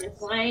that finish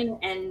line.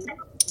 And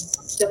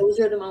those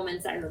are the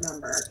moments I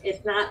remember.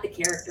 It's not the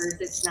characters,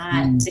 it's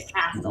not the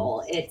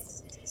castle,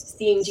 it's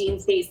seeing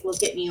Jean's face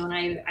look at me when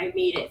I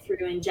made it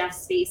through, and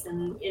Jeff's face,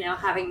 and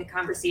having the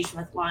conversation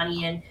with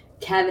Lonnie and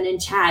Kevin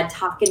and Chad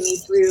talking me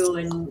through,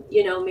 and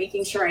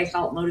making sure I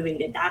felt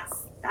motivated.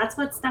 That's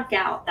what stuck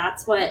out.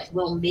 That's what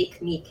will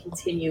make me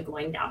continue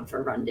going down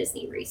for Run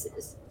Disney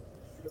races.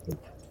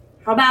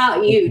 How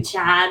about you,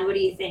 Chad? What do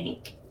you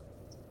think?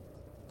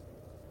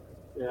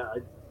 Yeah,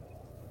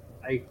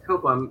 I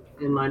hope I'm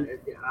in line.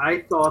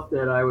 I thought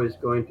that I was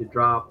going to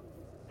drop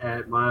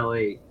at mile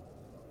 8.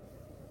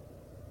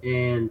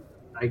 And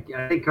I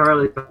think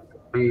Carly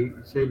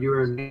said you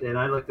were in, and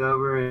I looked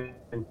over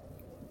and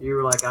you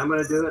were like, I'm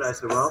going to do it. I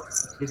said, well,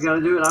 he's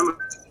going to do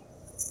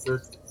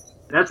it.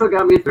 That's what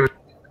got me through.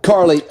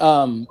 Carly,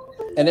 and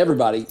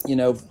everybody,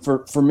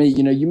 for me,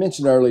 you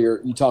mentioned earlier,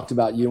 you talked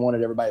about you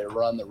wanted everybody to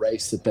run the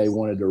race that they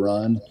wanted to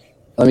run.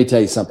 Let me tell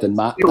you something.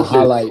 The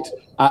highlight,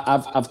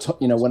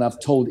 when I've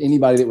told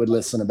anybody that would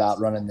listen about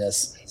running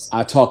this,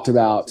 I talked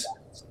about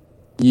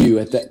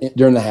you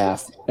during the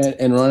half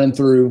and running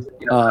through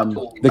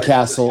the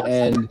castle,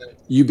 and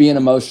you being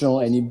emotional,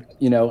 and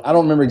I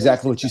don't remember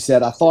exactly what you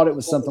said. I thought it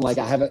was something like,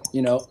 I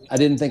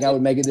didn't think I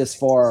would make it this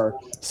far, or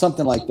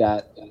something like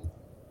that.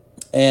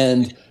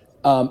 And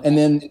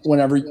then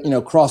whenever,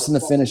 crossing the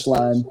finish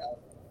line,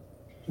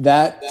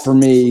 that for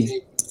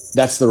me,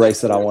 that's the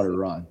race that I wanted to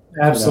run.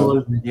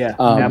 Absolutely. Yeah.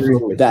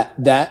 Absolutely.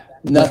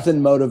 That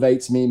nothing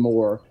motivates me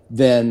more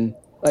than,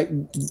 like,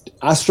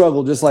 I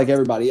struggle just like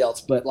everybody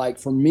else, but like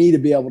for me to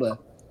be able to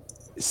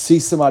see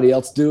somebody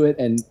else do it,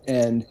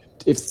 and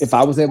if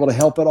I was able to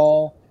help at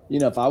all,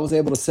 if I was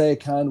able to say a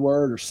kind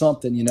word or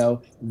something,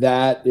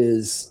 that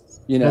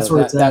is,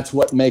 that's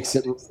what makes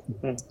it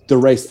the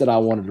race that I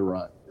wanted to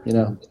run.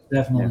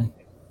 Definitely.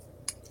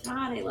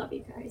 God, I love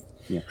you guys.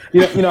 Yeah.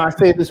 I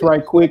say this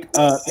right quick,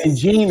 and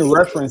Jean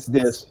referenced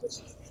this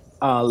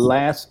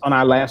on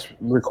our last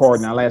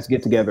recording, our last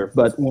get together.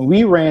 But when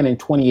we ran in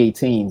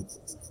 2018,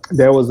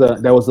 there was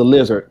a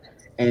lizard,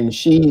 and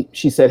she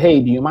said, "Hey,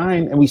 do you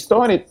mind?" And we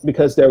started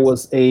because there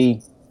was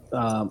we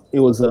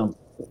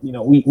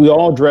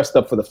all dressed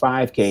up for the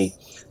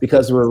 5K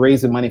because we were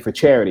raising money for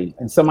charity,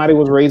 and somebody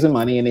was raising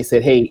money, and they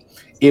said, "Hey,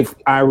 if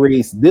I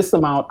raise this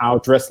amount, I'll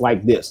dress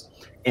like this.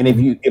 And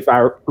if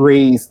I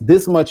raise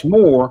this much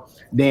more,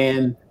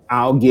 then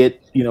I'll get,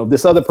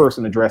 this other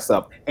person to dress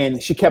up.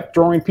 And she kept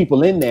throwing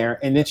people in there.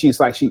 And then she's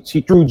like, she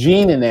threw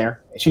Jean in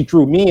there. She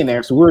threw me in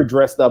there. So we were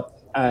dressed up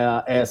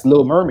as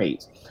Little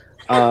Mermaids,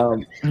 for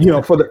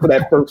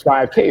that first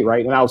 5K,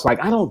 right? And I was like,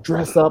 I don't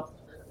dress up,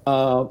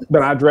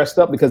 but I dressed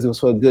up because it was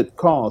for a good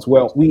cause.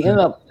 Well, we ended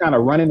up kind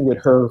of running with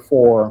her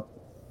for,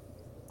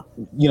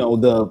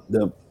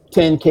 the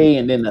 10K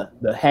and then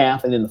the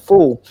half and then the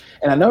full.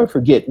 And I never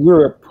forget, we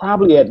were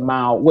probably at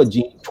mile,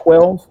 Jean,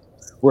 12?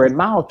 We're at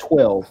mile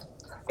 12.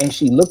 And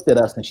she looked at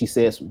us and she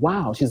says,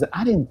 wow. She said,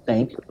 I didn't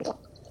think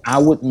I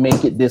would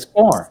make it this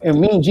far.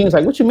 And me and Jean's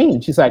like, what you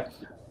mean? She's like,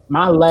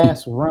 my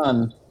last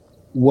run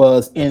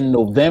was in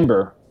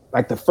November,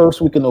 like the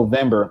first week of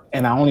November,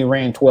 and I only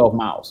ran 12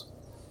 miles.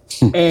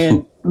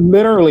 And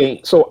literally,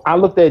 so I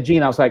looked at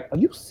Jean, I was like, are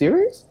you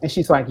serious? And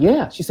she's like,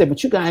 yeah. She said,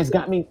 but you guys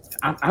got me,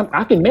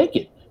 I can make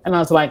it. And I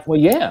was like, well,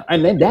 yeah.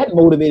 And then that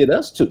motivated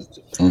us too.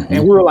 Mm-hmm.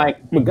 And we were like,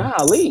 well,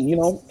 golly,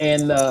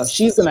 and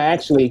she's going to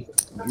actually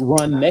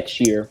run next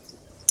year.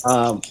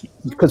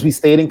 Because we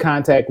stayed in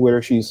contact with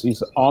her. She's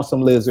an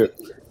awesome lizard.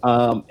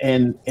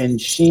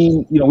 And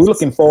she, we're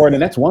looking forward.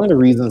 And that's one of the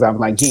reasons I'm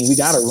like, Gene, we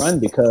got to run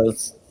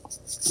because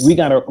we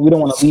don't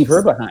want to leave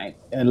her behind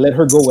and let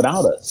her go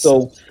without us.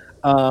 So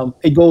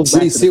it goes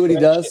back. See what he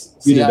does?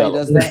 See how he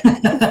does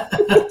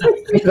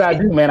that? I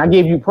do, man. I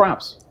gave you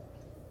props.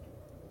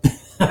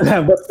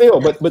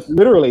 but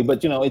literally,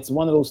 it's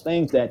one of those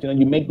things that,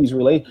 you make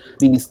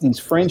these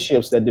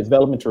friendships that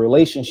develop into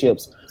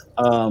relationships,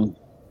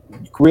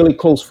 really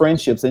close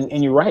friendships.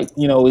 And you're right.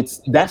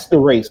 That's the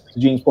race, to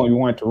Gene's point, we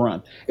wanted to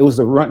run. It was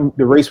the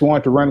race we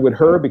wanted to run with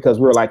her because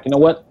we were like, you know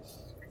what?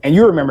 And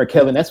you remember,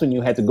 Kevin, that's when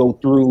you had to go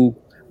through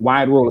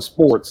Wide World of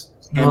Sports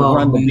and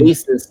run the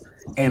bases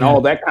and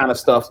all that kind of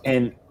stuff.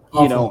 And,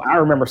 I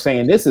remember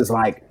saying this is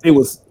like, it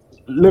was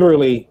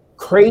literally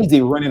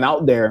crazy running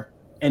out there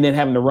and then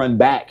having to run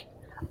back.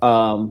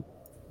 And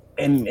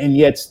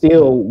yet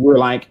still we're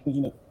like,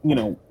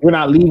 we're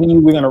not leaving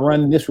you. We're going to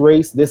run this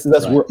race. This is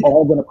us. Right. We're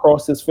all going to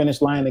cross this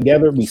finish line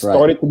together. We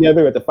started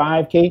together at the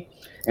 5K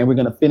and we're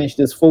going to finish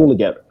this full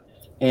together.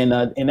 And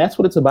that's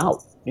what it's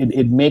about.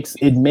 It makes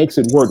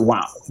it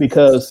worthwhile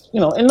because,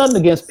 and nothing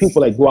against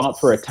people that go out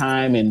for a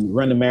time and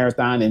run the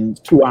marathon in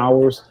 2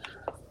 hours,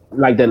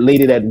 like that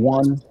lady that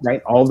won,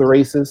 right? All the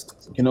races,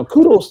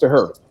 kudos to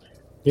her.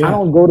 Yeah. I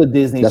don't go to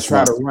Disney to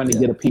try to run and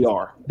get a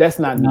PR. That's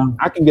not me.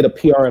 I can get a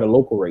PR at a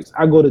local race.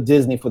 I go to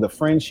Disney for the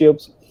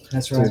friendships.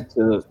 That's right.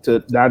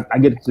 I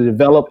get to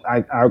develop.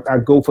 I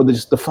go for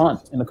just the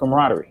fun and the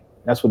camaraderie.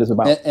 That's what it's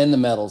about. And the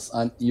medals.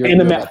 You're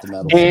about the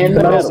medals. And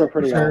the medals are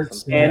pretty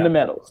awesome. And the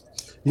medals.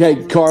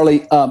 Hey,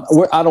 Carly,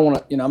 I don't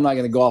want to, I'm not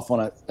going to go off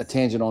on a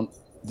tangent on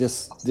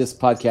this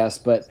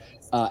podcast, but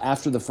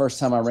after the first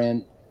time I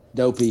ran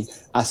Dopey,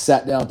 I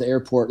sat down at the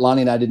airport.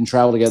 Lonnie and I didn't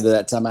travel together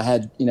that time. I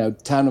had,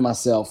 time to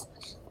myself.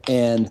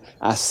 And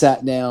I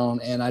sat down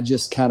and I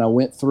just kind of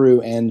went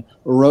through and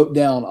wrote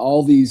down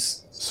all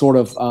these sort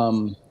of,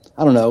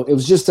 I don't know. It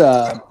was just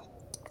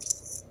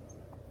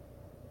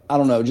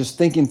just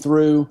thinking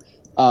through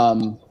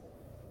all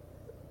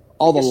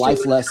the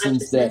life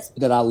lessons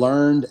that I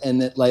learned and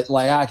that like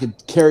I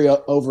could carry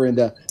over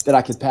into that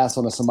I could pass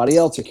on to somebody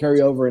else or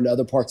carry over into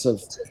other parts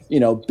of,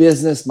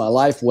 business, my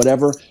life,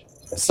 whatever.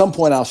 At some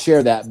point I'll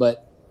share that,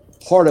 but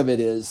part of it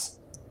is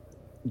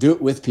do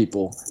it with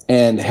people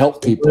and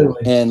help people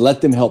and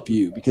let them help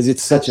you because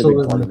it's such a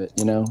big part of it,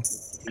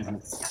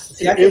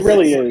 See, it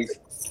really is.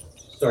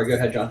 Sorry, go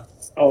ahead, John.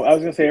 Oh, I was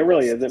going to say it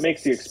really is. It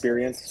makes the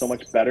experience so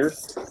much better.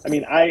 I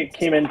mean, I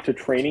came into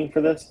training for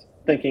this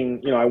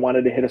thinking, I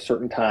wanted to hit a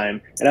certain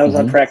time and I was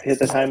on track to hit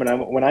the time.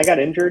 And when I got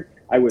injured,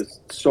 I was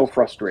so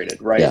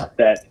frustrated, right? Yeah.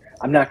 That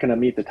I'm not going to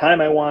meet the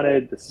time I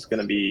wanted. This is going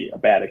to be a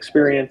bad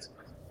experience.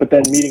 But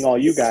then meeting all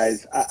you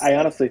guys, I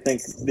honestly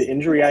think the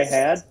injury I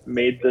had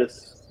made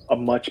this a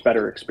much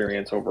better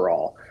experience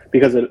overall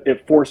because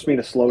it forced me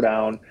to slow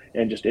down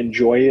and just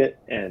enjoy it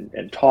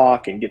and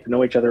talk and get to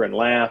know each other and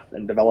laugh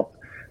and develop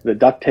the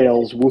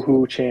DuckTales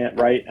woohoo chant,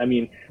 right? I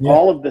mean,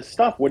 all of this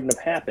stuff wouldn't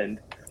have happened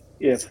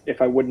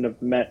if I wouldn't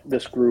have met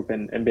this group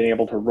and been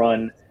able to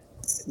run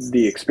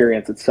the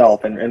experience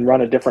itself and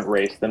run a different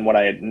race than what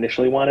I had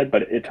initially wanted,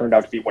 but it turned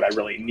out to be what I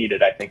really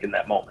needed, I think, in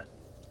that moment.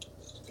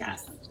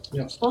 Yes.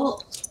 Yeah.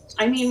 Well,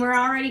 I mean, we're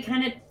already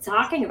kind of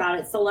talking about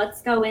it, so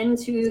let's go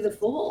into the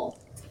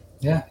full.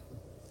 Yeah.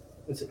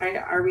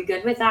 Are we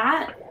good with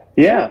that?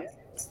 Yeah.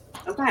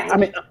 Okay. I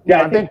mean,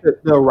 I think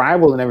the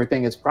arrival and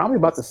everything is probably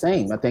about the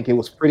same. I think it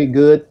was pretty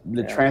good.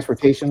 The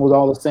transportation was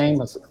all the same.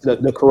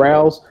 The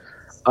corrals.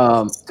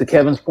 To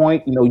Kevin's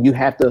point, we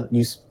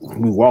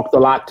walked a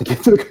lot to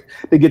get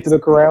to the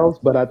corrals,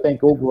 but I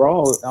think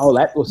overall all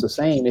that was the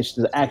same. It's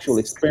the actual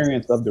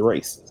experience of the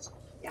race.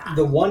 Yeah.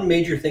 The one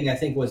major thing I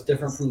think was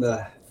different from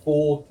the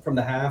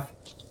half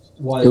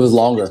was it was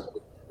longer.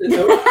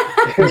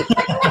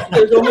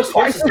 It was almost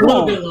twice as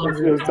long. It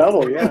was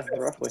double,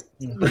 roughly.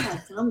 Yeah,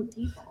 some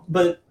people.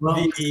 But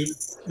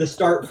the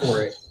start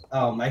for it,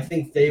 I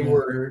think they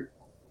were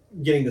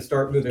getting the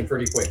start moving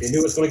pretty quick. They knew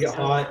it was going to get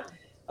hot.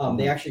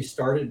 They actually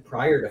started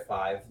prior to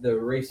 5. The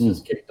race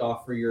was kicked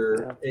off for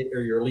your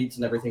elites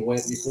and everything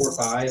went before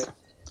 5.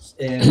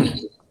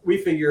 And we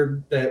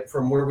figured that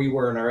from where we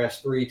were in our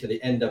S3 to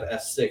the end of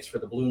S6 for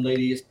the balloon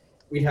ladies,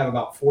 we'd have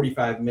about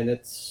 45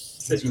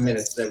 minutes, 50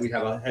 minutes that we'd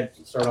have a head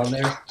start on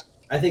there.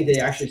 I think they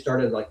actually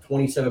started like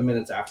 27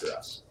 minutes after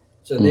us.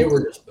 So they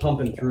were just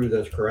pumping through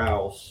those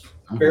corrals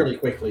fairly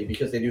quickly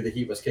because they knew the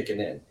heat was kicking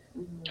in.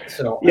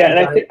 So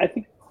I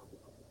think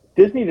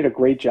Disney did a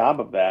great job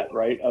of that,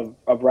 right? Of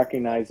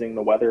recognizing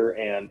the weather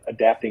and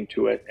adapting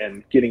to it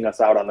and getting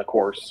us out on the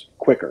course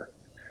quicker.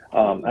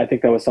 I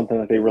think that was something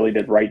that they really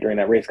did right during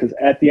that race, because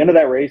at the end of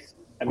that race,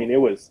 I mean, it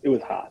was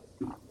hot.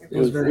 It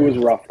was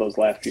rough those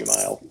last few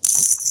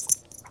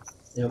miles.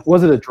 Yep.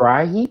 Was it a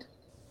dry heat?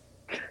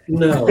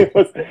 No, it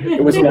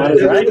was not a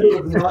dry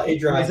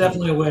heat. It was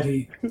definitely a wet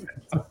heat.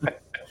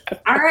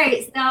 All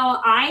right,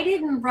 so I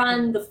didn't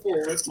run the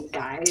full with you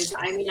guys.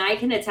 I mean, I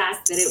can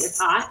attest that it was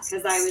hot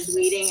because I was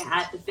waiting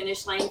at the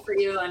finish line for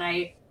you, and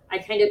I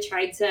kind of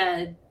tried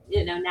to,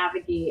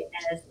 navigate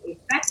as a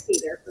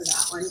spectator for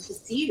that one to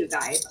see you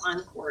guys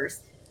on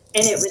course,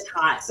 and it was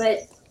hot.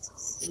 But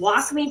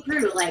walk me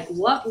through, like,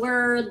 what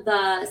were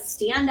the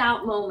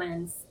standout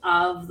moments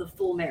of the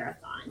full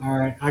marathon? All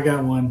right, I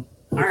got one.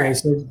 All Okay, right.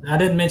 so I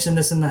didn't mention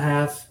this in the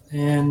half,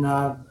 and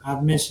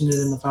I've mentioned it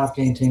in the 5K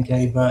and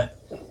 10K, but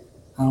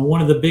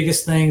one of the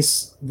biggest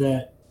things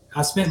that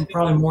I spent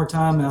probably more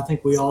time, and I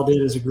think we all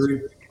did as a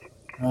group,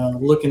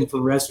 looking for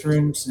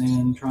restrooms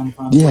and trying to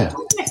find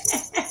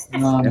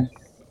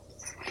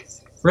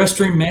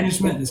restroom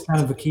management is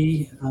kind of a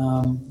key.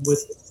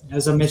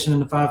 As I mentioned in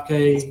the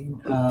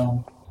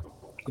 5K,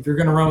 if you're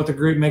going to run with a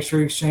group, make sure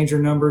you exchange your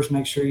numbers,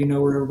 make sure you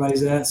know where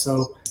everybody's at.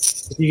 So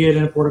if you get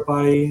in a porta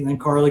potty, then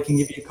Carly can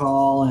give you a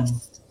call and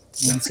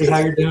see how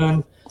you're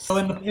doing. So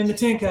in the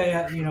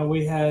 10K,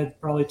 we had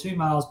probably 2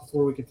 miles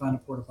before we could find a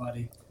porta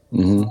potty.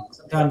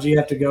 Sometimes you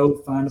have to go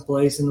find a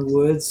place in the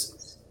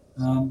woods.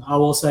 I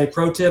will say,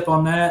 pro tip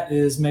on that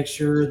is make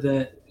sure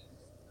that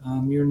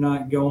you're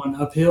not going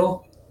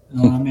uphill,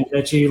 and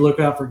that you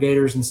look out for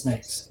gators and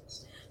snakes.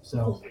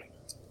 So.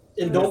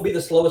 And don't be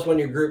the slowest one in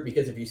your group,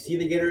 because if you see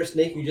the gator or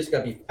snake, you just got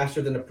to be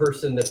faster than the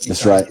person that's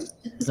beside you.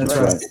 That's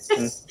right.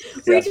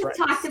 We just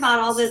talked about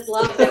all this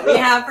love that we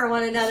have for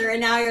one another,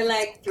 and now you're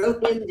like, throw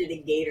him to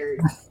the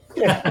gators.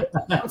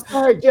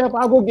 All right, Jeff,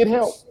 I'll go get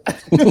help.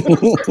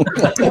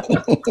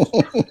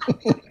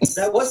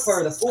 That was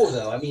part of the full,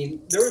 though. I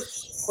mean, there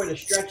was quite a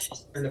stretch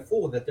in the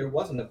full that there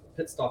wasn't a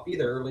pit stop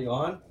either early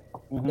on.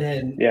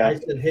 And I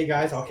said, hey,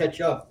 guys, I'll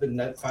catch up.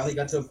 And I finally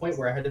got to a point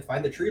where I had to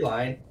find the tree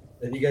line.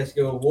 And you guys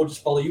go, we'll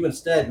just follow you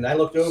instead. And I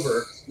looked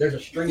over. There's a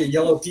string of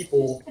yellow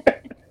people,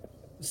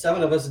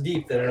 7 of us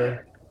deep, that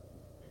are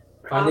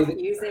finding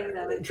using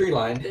the tree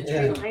line. The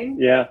tree line?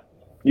 Yeah,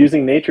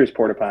 using nature's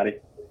porta potty.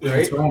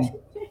 Right?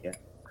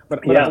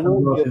 But I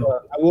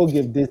will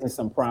give Disney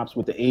some props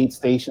with the aid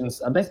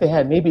stations. I think they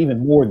had maybe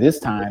even more this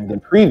time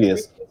than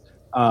previous.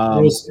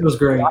 It was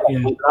great. A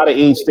lot of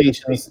aid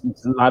stations,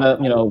 a lot of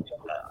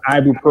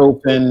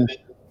ibuprofen,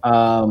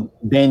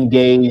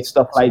 Bengay,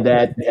 stuff like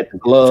that. They had the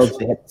gloves,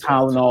 they had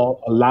Tylenol.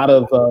 A lot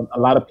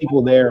of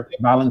people there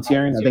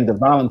volunteering. I think the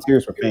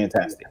volunteers were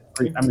fantastic.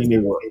 I mean, they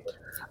were.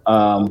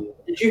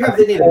 Did you have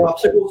any of the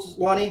popsicles,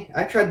 Lonnie?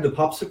 I tried the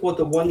popsicle at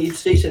the one aid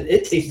station.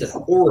 It tasted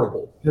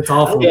horrible. It's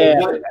awful.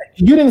 Yeah,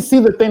 you didn't see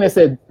the thing that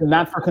said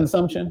not for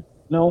consumption?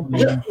 No,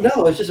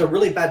 it's just a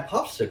really bad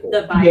popsicle.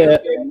 The bio.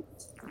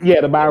 Yeah,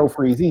 the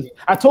biofreeze.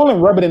 I told him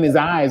rub it in his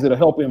eyes; it'll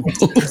help him.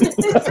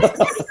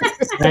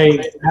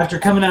 Hey, after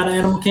coming out of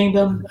Animal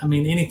Kingdom, I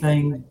mean,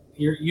 anything,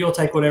 you'll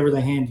take whatever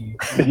they hand you.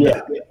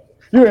 Yeah, you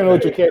don't know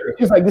what you're carrying.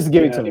 He's like, "Just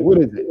give it to me. What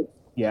is it?"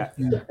 Yeah.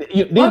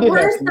 What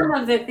were some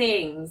of the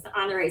things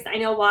on the race? I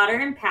know water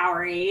and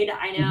Powerade.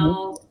 I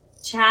know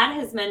Chad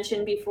has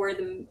mentioned before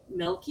the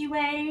Milky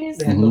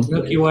Ways.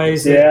 Milky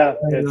Ways. Yeah.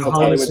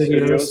 Hollywood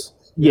Studios.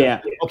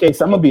 Yeah. Okay.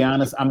 So I'm gonna be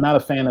honest. I'm not a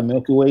fan of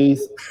Milky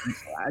Ways.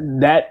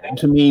 That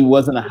to me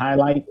wasn't a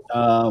highlight.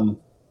 The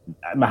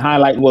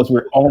highlight was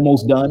we're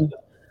almost done.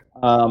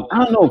 I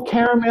don't know,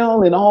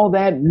 caramel and all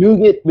that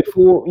nougat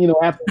before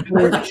after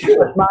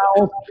 2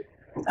 miles.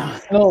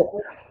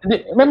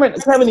 Remember,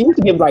 Kevin used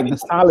to give like the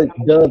solid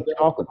Dove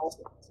chocolates,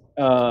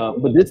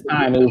 but this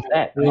time it was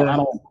that. I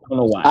don't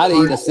know why. I'd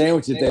eat a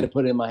sandwich if they'd have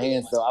put it in my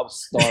hands, though. I was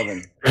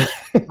starving.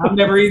 I've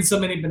never eaten so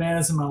many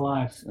bananas in my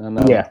life. I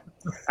know. Yeah,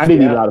 I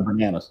did eat a lot of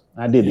bananas.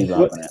 And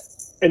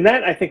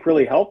that I think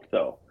really helped,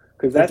 though,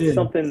 because that's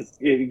something.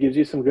 It gives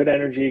you some good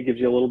energy. It gives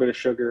you a little bit of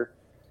sugar.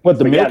 What,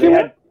 the Milky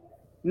Way?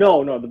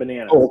 No, the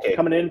bananas. Oh, okay.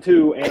 Coming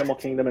into Animal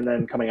Kingdom and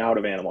then coming out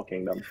of Animal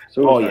Kingdom.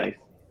 So it was nice.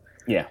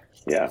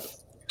 Yeah.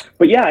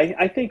 But yeah,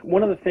 I think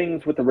one of the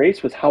things with the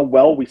race was how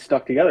well we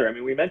stuck together. I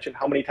mean, we mentioned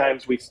how many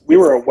times we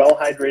were a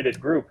well-hydrated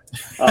group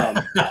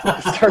to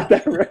start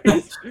that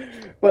race.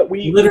 But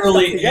we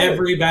literally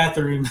every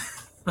bathroom.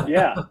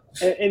 Yeah.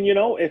 And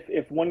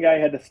if one guy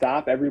had to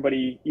stop,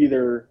 everybody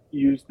either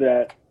used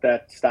that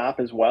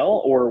stop as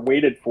well or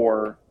waited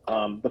for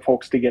the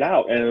folks to get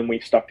out, and then we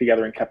stuck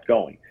together and kept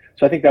going.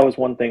 So I think that was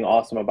one thing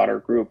awesome about our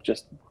group,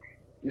 just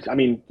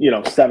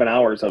 7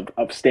 hours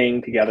of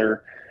staying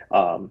together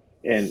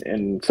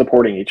and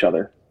supporting each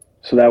other.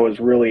 So that was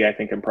really, I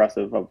think,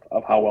 impressive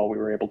of how well we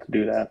were able to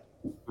do that.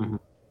 Mm-hmm.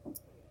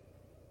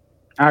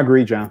 I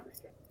agree, John.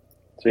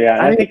 So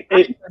yeah, I think I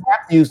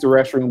have to use the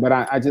restroom, but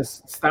I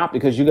just stopped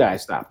because you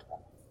guys stopped.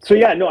 So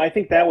yeah, no, I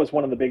think that was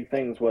one of the big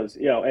things was,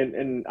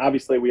 and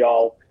obviously we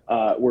all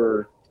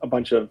were a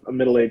bunch of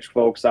middle-aged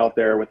folks out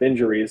there with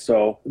injuries.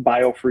 So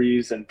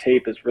biofreeze and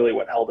tape is really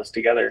what held us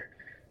together.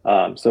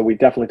 So we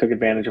definitely took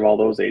advantage of all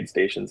those aid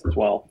stations as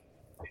well.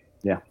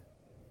 Yeah.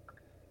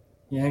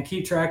 Yeah, and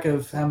keep track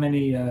of how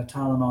many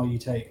Tylenol you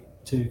take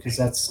too,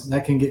 because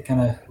that can get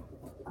kind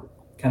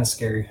of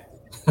scary.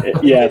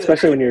 Yeah,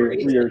 especially when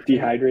you're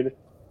dehydrated.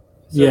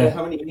 So yeah.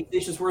 How many aid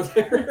stations were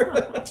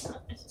there?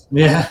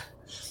 Yeah.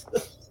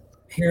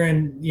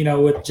 Hearing,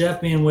 with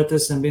Jeff being with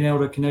us and being able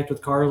to connect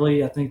with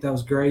Carly, I think that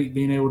was great.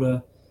 Being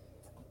able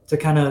to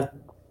kind of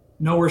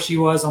know where she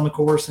was on the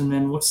course, and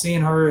then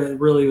seeing her, it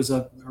really was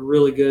a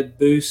really good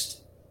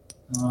boost.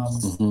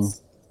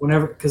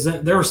 Whenever, because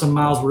there were some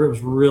miles where it was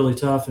really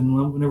tough,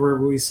 and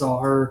whenever we saw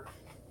her,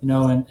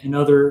 and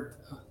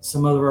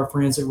some other of our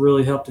friends, it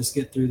really helped us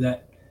get through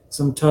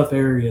some tough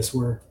areas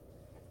where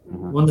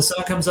when the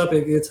sun comes up,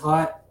 it gets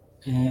hot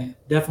and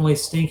definitely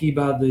stinky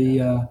by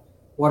the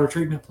water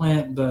treatment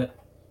plant, but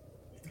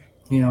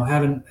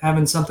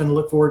having something to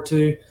look forward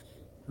to,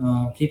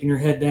 keeping your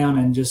head down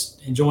and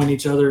just enjoying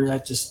each other,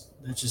 that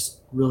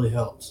just really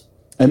helps.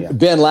 And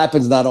Ben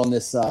Lappin's not on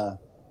this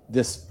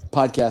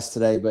podcast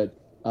today, but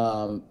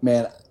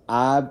man,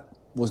 I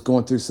was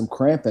going through some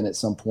cramping at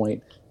some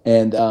point,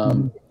 and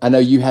I know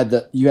you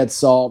had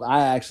salt.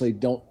 I actually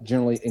don't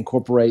generally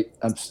incorporate.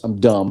 I'm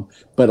dumb,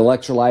 but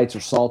electrolytes or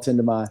salt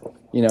into my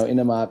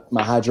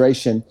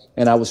hydration,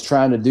 and I was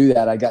trying to do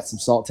that. I got some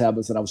salt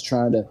tablets, and I was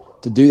trying to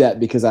do that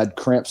because I'd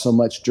cramped so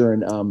much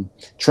during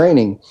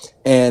training.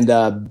 And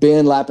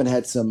Ben Lappin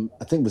had some.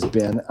 I think it was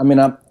Ben. I mean,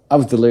 I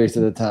was delirious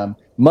at the time.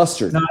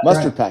 Mustard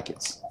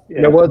packets.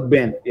 Yeah. That was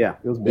Ben. Yeah,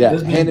 it was Ben.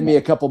 Yeah, handed me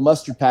a couple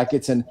mustard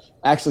packets, and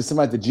actually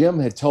somebody at the gym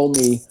had told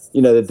me,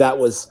 that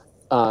was,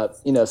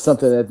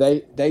 something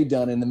that they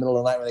done in the middle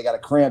of the night when they got a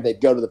cramp. They'd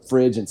go to the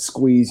fridge and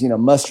squeeze,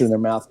 mustard in their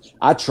mouth.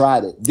 I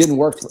tried it. Didn't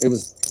work. It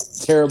was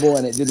terrible,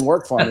 and it didn't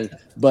work for me,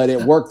 but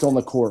it worked on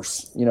the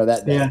course,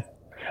 that day. Yeah.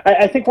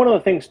 I think one of the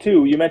things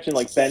too, you mentioned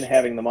like Ben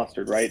having the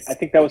mustard, right? I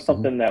think that was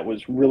something that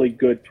was really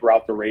good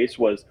throughout the race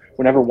was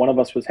whenever one of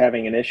us was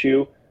having an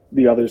issue,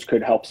 the others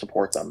could help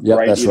support them, yep,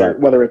 right? That's right.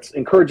 Whether it's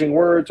encouraging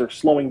words or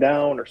slowing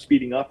down or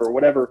speeding up or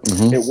whatever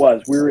it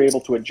was, we were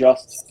able to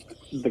adjust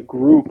the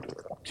group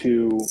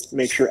to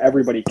make sure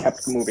everybody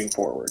kept moving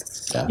forward,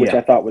 which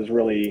I thought was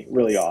really,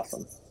 really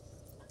awesome.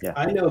 Yeah,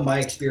 I know my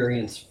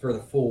experience for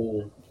the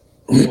full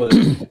was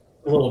a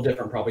little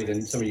different probably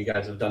than some of you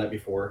guys have done it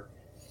before.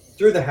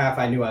 Through the half,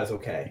 I knew I was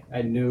okay.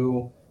 I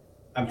knew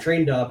I'm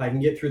trained up. I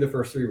can get through the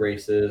first 3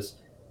 races.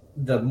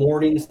 The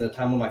mornings and the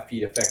time on my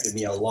feet affected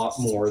me a lot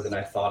more than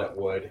I thought it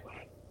would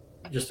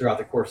just throughout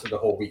the course of the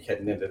whole week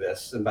heading into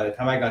this. And by the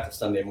time I got to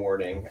Sunday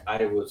morning,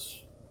 I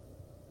was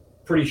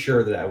pretty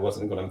sure that I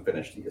wasn't going to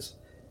finish these.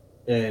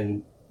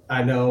 And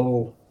I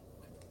know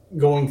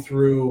going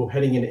through,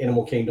 heading into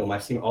Animal Kingdom,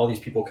 I've seen all these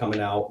people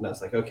coming out, and I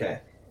was like, okay,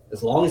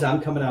 as long as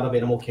I'm coming out of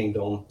Animal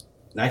Kingdom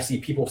and I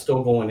see people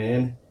still going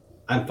in,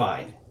 I'm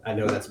fine. I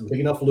know that's a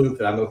big enough loop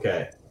that I'm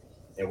okay.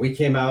 And we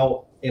came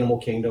out Animal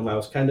Kingdom. I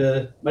was might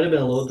have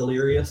been a little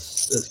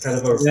delirious. It's kind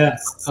of that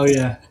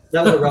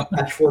was a rough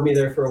patch for me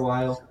there for a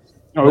while.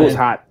 Oh, it was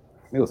hot.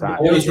 It was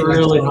hot. It was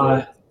really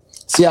hot.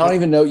 See, I don't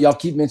even know. Y'all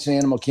keep mentioning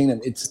Animal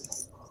Kingdom.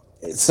 It's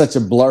such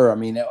a blur. I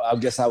mean, I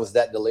guess I was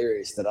that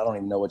delirious that I don't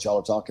even know what y'all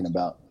are talking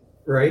about.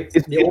 Right.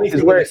 The only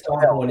thing I saw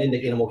going into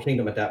Animal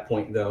Kingdom at that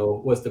point,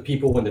 though, was the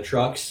people in the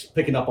trucks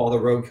picking up all the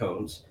road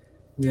cones.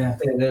 Yeah.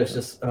 And there's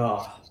just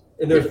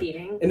and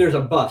there's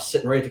a bus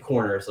sitting right at the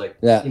corner. It's like,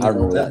 I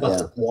remember that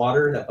bus has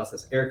water, that bus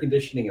has air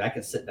conditioning, and I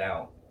can sit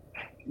down.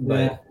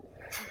 But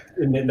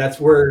and then that's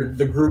where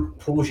the group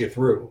pulls you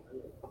through.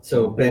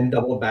 So Ben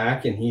doubled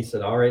back and he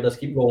said, all right, let's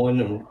keep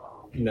going. And,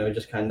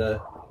 just kind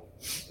of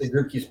the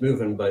group keeps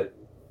moving. But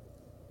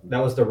that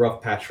was the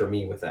rough patch for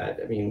me with that.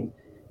 I mean,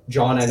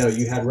 John, I know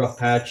you had rough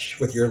patch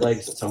with your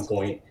legs at some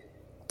point.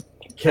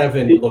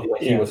 Kevin looked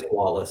like he was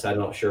flawless. I'm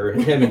not sure.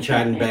 Him and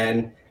Chad and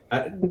Ben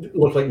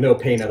looked like no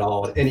pain at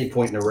all at any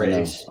point in the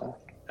race.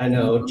 I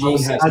know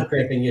Gene had some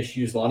cramping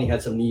issues. Lonnie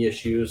had some knee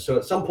issues. So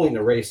at some point in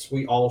the race,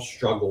 we all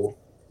struggled.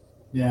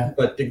 Yeah.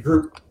 But the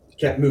group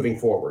kept moving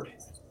forward.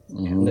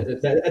 Mm-hmm.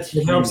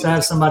 It helps to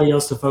have somebody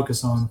else to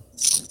focus on.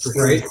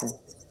 Right?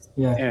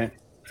 Yeah.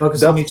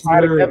 Focus on each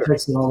other. It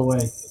takes it all the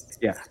way.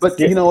 Yeah. But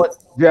you know what,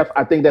 Jeff,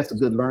 I think that's a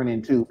good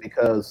learning too,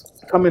 because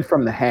coming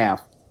from the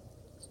half,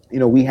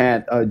 we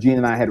had Gene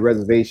and I had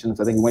reservations.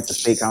 I think we went to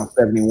Steakhouse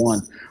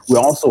 71. We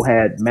also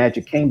had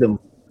Magic Kingdom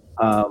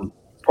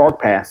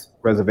Park Pass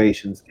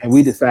reservations, and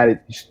we decided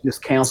to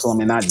just cancel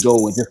them and not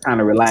go and just kind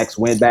of relax.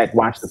 Went back,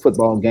 watched the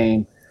football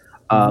game,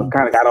 kind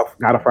of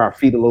got off our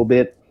feet a little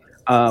bit.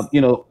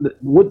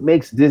 What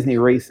makes Disney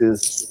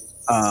races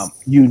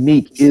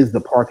unique is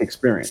the park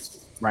experience.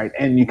 right?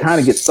 And you kind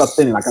of get sucked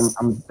in. Like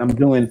I'm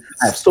doing.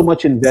 I have so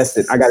much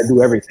invested. I got to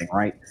do everything,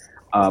 right?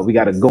 We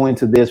got to go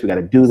into this. We got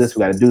to do this.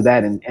 We got to do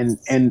that.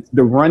 And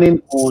the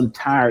running on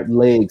tired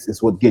legs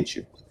is what gets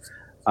you.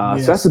 So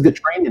that's a good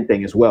training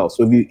thing as well.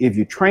 So if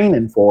you're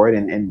training for it,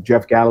 and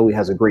Jeff Galloway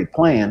has a great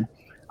plan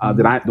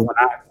the one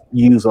I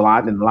use a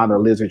lot, and a lot of the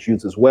lizards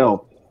use as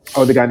well.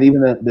 Or they got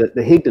even the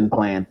Higdon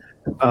plan.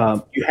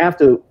 You have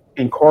to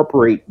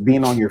incorporate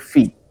being on your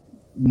feet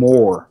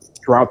more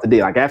throughout the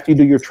day. Like after you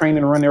do your training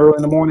and run early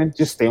in the morning,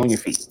 just stay on your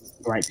feet,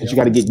 right? Because you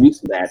got to get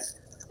used to that.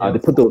 To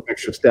put those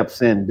extra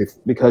steps in,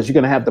 because you're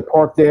gonna have the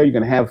park there, you're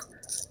gonna have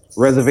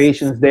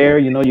reservations there.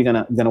 You know, you're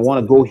gonna want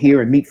to go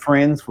here and meet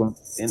friends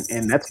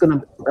and that's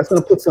gonna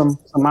put some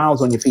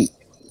miles on your feet.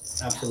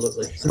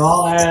 Absolutely. So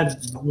I'll add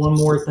one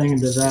more thing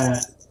to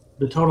that.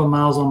 The total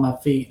miles on my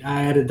feet,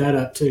 I added that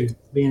up too,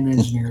 being the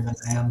engineer that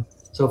I am.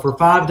 So for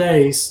 5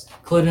 days,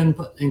 including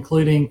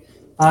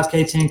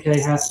 5K,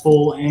 10K, half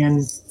full, and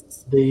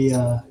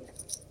the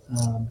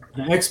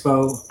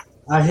expo,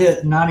 I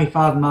hit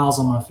 95 miles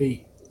on my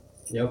feet.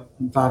 Yep.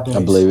 In 5 days.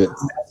 I believe it.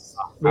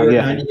 We're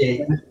at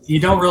 98. You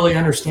don't really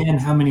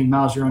understand how many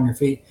miles you're on your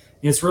feet.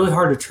 It's really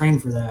hard to train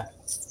for that.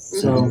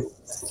 So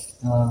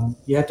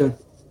you have to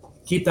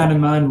keep that in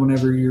mind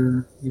whenever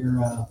you're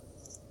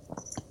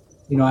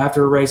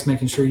after a race,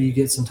 making sure you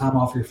get some time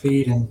off your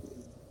feet and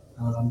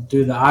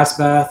do the ice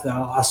bath.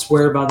 I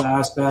swear by the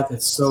ice bath.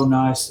 It's so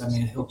nice. I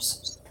mean, it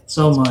helps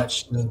so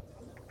much to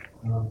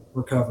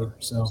recover.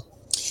 So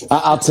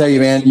I'll tell you,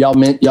 man,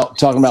 y'all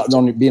talking about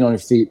being on your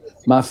feet.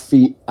 My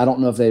feet, I don't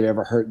know if they've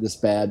ever hurt this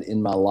bad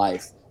in my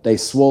life. They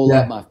swole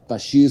up. My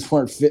shoes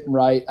weren't fitting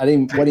right.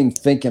 wasn't even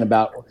thinking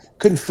about,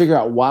 couldn't figure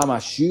out why my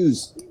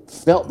shoes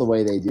felt the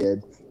way they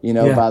did,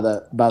 by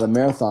the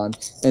marathon.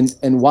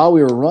 And while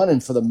we were running,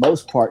 for the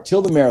most part,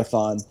 till the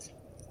marathon,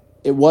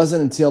 it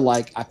wasn't until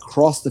like I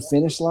crossed the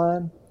finish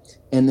line,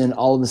 and then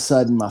all of a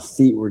sudden my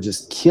feet were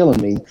just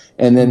killing me.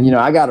 And then,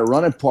 I got a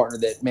running partner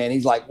that, man,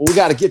 he's like, well, we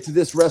got to get to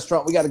this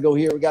restaurant. We got to go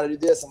here. We got to do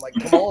this. I'm like,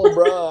 come on,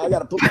 bro. I got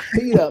to put my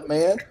feet up,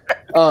 man.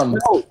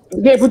 No,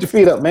 you can't put your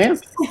feet up, man.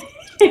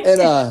 And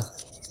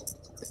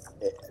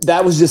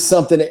that was just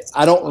something that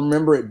I don't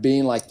remember it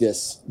being like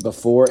this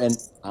before. And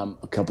I'm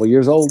a couple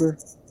years older.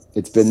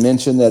 It's been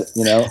mentioned that,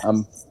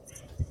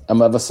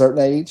 I'm of a certain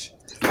age.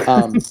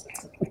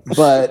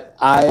 But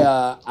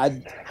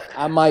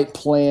I might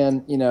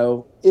plan,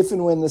 if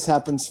and when this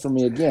happens for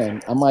me again,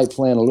 I might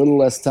plan a little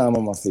less time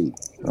on my feet.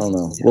 I don't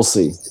know. We'll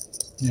see.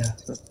 Yeah.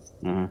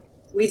 Mm-hmm.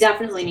 We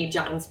definitely need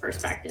John's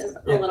perspective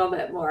a little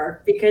bit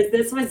more, because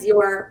this was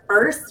your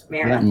first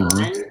marathon.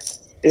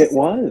 It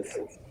was.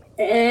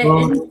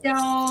 And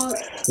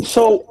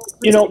so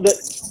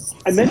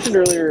I mentioned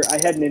earlier I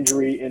had an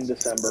injury in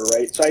December,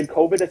 right? So I had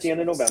COVID at the end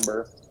of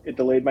November. It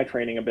delayed my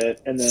training a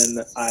bit, and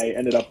then I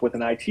ended up with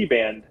an IT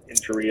band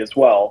injury as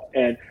well.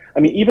 And I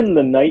mean, even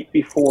the night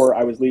before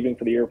I was leaving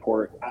for the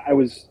airport, I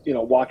was,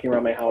 walking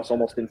around my house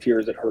almost in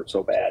tears. It hurt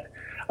so bad.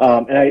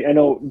 And I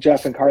know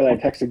Jeff and Carly, I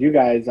texted you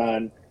guys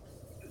on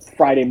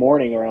Friday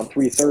morning around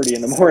 3:30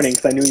 in the morning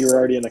because I knew you were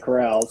already in the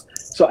corrals.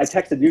 So I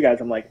texted you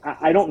guys. I'm like,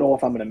 I don't know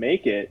if I'm going to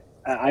make it.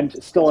 I'm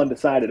still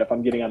undecided if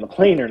I'm getting on the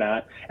plane or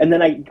not. And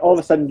then I all of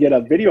a sudden get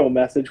a video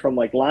message from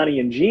like Lonnie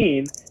and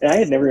Gene, and I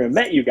had never even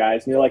met you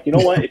guys. And you're like, you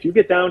know what? If you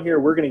get down here,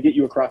 we're going to get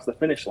you across the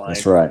finish line.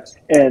 That's right.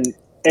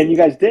 And you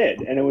guys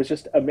did. And it was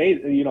just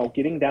amazing,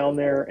 getting down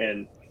there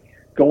and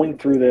going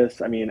through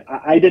this. I mean,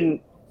 I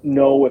didn't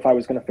know if I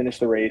was going to finish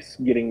the race,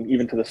 getting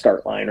even to the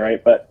start line,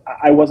 right? But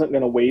I wasn't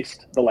going to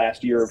waste the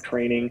last year of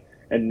training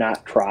and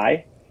not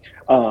try.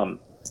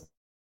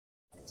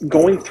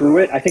 Going through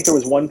it, I think there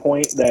was one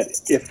point that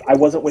if I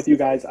wasn't with you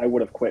guys, I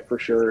would have quit for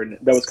sure. And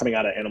that was coming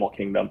out of Animal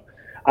Kingdom.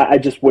 I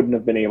just wouldn't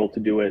have been able to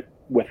do it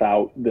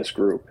without this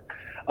group.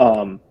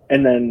 And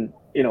then,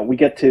 we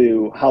get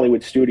to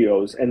Hollywood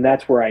Studios, and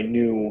that's where I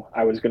knew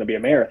I was going to be a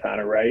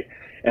marathoner, right?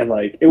 And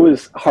like, it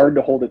was hard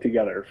to hold it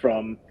together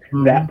from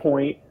that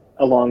point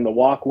along the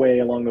walkway,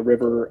 along the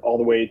river, all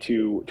the way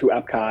to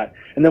Epcot.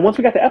 And then once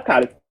we got to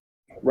Epcot,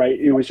 right,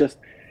 it was just,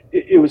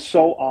 it was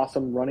so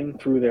awesome running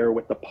through there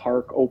with the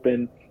park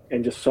open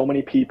and just so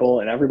many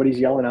people and everybody's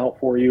yelling out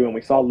for you. And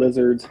we saw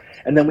lizards.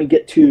 And then we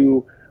get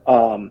to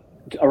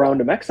around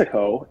to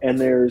Mexico, and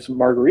there's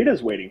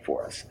margaritas waiting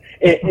for us.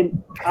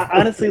 And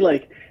honestly,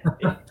 like,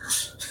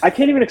 I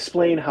can't even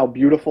explain how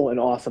beautiful and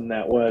awesome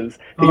that was.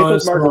 To get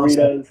those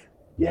margaritas. Awesome.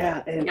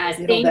 Yeah. And guys,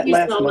 thank you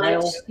so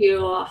much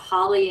to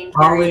Holly and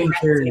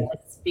Carrie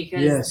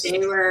because they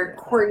were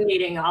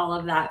coordinating all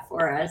of that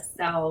for us.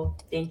 So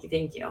thank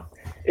you.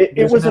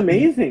 It was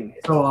amazing.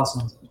 So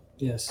awesome.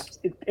 Yes.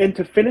 And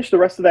to finish the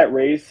rest of that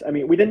race, I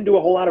mean, we didn't do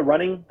a whole lot of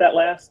running that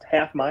last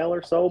half mile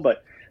or so,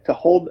 but to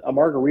hold a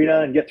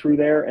margarita and get through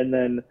there, and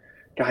then,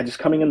 God, just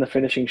coming in the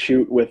finishing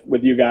chute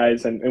with you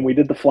guys, and we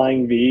did the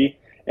flying V,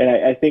 and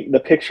I think the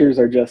pictures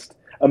are just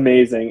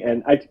amazing.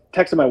 And I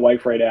texted my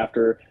wife right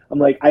after. I'm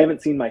like, I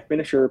haven't seen my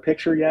finisher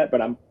picture yet,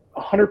 but I'm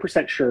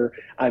 100% sure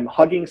I'm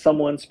hugging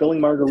someone, spilling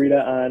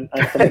margarita on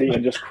somebody,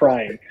 and just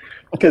crying.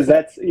 Because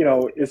that's,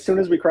 as soon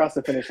as we crossed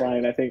the finish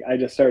line, I think I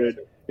just started,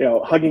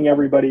 hugging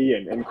everybody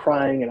and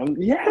crying, and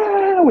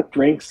I'm with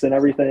drinks and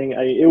everything.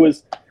 It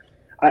was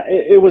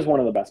one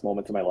of the best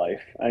moments of my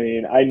life. I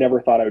mean, I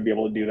never thought I would be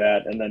able to do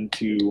that, and then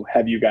to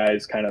have you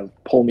guys kind of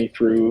pull me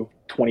through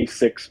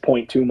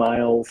 26.2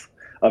 miles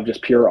of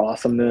just pure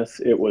awesomeness.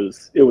 It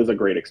was a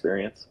great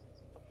experience.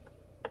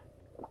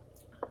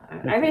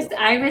 I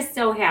was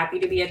so happy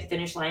to be at the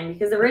finish line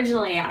because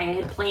originally I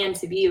had planned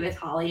to be with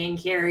Holly and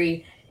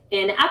Carrie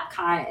in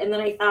Epcot, and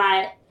then I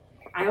thought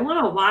I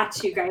want to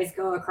watch you guys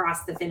go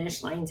across the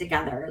finish line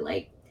together.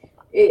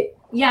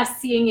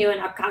 Yes, seeing you in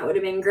Epcot would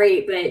have been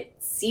great, but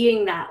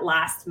seeing that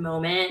last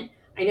moment,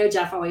 I know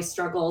Jeff always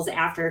struggles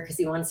after because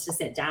he wants to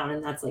sit down,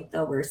 and that's like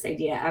the worst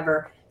idea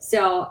ever.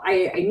 So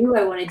I knew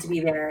I wanted to be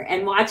there,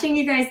 and watching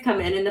you guys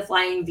come in the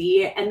Flying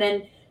V, and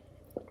then,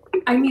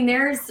 I mean,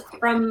 there's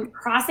from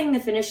crossing the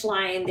finish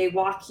line, they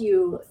walk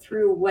you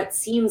through what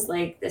seems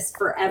like this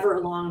forever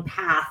long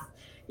path.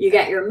 You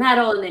get your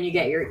medal, and then you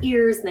get your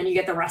ears, and then you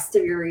get the rest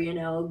of your,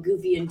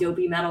 goofy and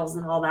dopey medals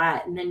and all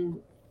that, and then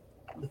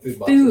the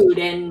food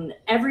and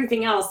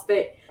everything else.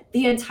 But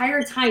the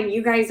entire time,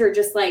 you guys are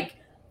just like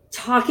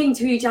talking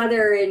to each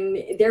other,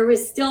 and there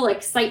was still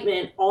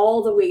excitement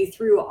all the way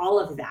through all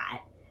of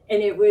that,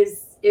 and it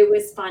was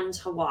fun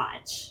to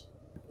watch.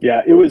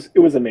 Yeah, it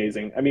was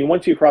amazing. I mean,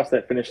 once you cross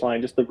that finish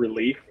line, just the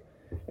relief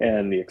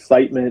and the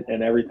excitement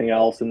and everything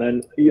else, and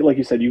then, like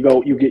you said, you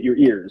get your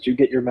ears, you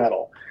get your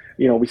medal.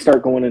 We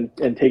start going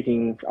and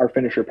taking our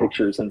finisher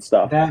pictures and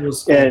stuff. That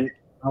was cool. And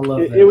I love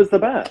that. It was the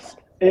best.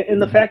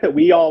 And the fact that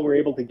we all were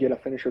able to get a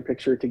finisher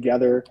picture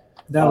together.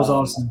 That was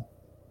awesome.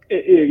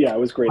 It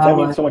was great. That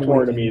means so much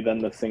more to me than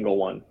the single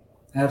one.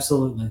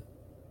 Absolutely.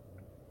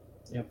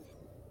 Yep.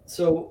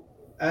 So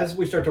as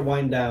we start to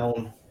wind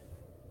down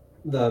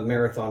the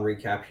marathon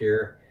recap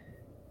here,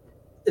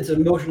 it's an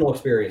emotional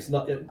experience.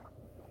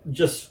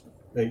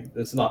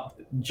 It's not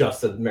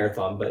just a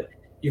marathon, but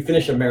you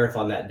finish a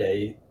marathon that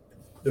day.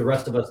 The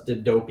rest of us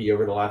did dopey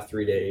over the last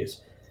 3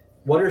 days.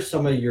 What are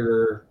some of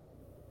your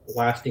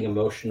lasting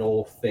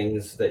emotional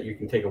things that you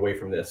can take away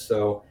from this?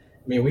 So,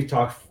 I mean, we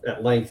talked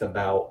at length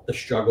about the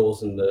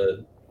struggles and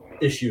the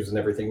issues and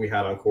everything we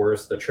had on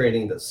course, the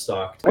training that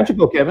sucked. Why don't you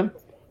go, Kevin?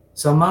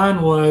 So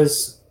mine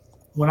was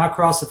when I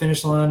crossed the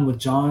finish line with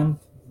John.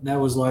 That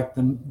was like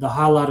the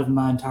highlight of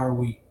my entire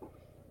week.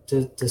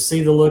 To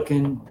see the look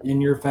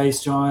in your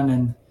face,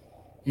 John,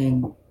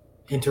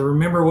 and to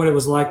remember what it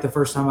was like the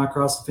first time I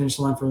crossed the finish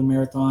line for the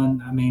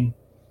marathon. I mean,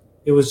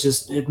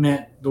 it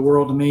meant the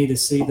world to me to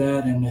see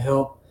that and to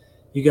help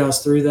you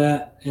guys through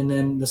that. And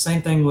then the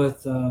same thing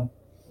with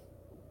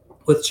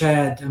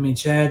Chad. I mean,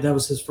 Chad, that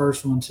was his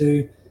first one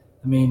too.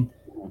 I mean,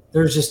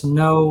 there's just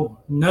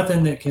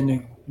nothing that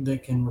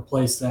can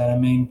replace that. I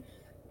mean,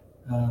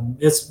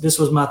 this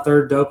was my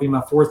third dopey,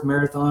 my fourth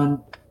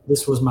marathon.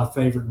 This was my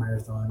favorite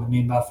marathon. I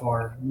mean, by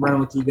far,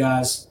 running with you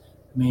guys.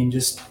 I mean,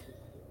 just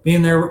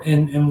being there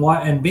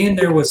and being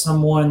there with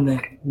someone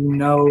that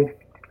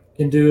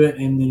can do it,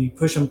 and then you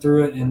push them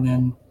through it, and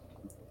then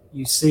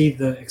you see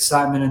the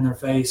excitement in their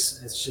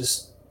face. It's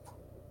just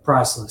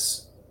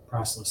priceless.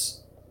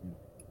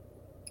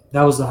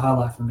 That was the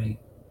highlight for me.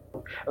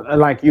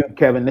 Like you,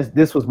 Kevin,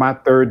 this was my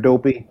third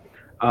dopey.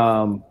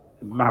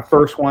 My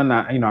first one,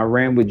 I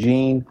ran with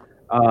Jean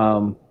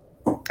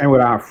and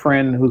with our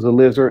friend who's a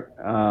lizard.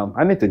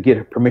 I need to get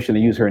her permission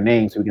to use her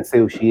name so we can say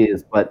who she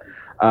is. But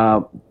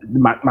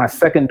my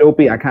second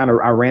dopey, I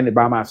ran it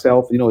by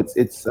myself.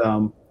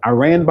 I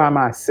ran by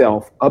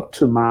myself up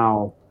to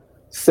mile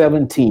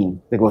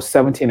 17. They go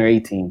 17 or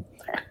 18.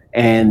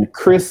 And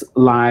Chris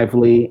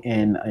Lively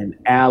and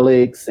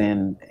Alex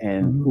and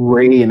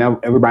Ray and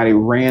everybody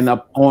ran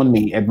up on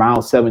me at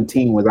mile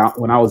 17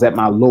 when I was at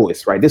my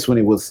lowest, right? This one,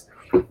 it was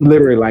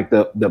literally like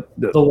the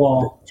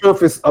wall, the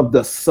surface of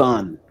the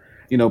sun.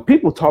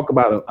 People talk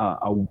about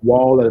a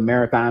wall at a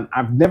marathon.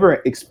 I've never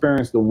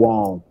experienced the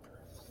wall,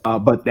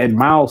 but at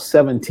mile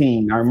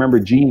 17, I remember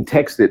Gene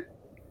texted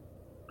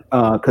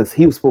because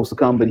he was supposed to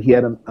come, but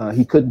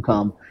he couldn't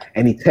come,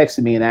 and he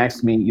texted me and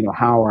asked me,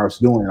 how I was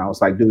doing. And I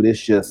was like, dude,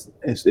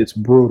 it's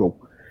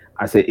brutal.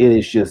 I said, it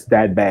is just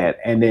that bad.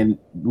 And then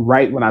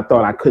right when I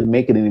thought I couldn't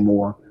make it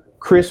anymore,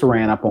 Chris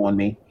ran up on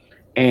me,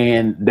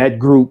 and that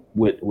group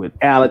with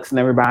Alex and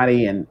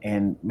everybody,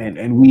 and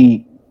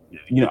we,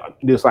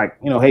 just like,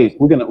 hey,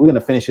 we're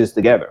gonna finish this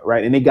together,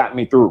 right? And they got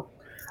me through.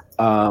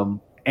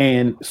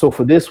 And so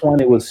for this one,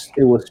 it was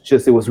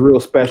real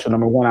special.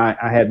 Number one, I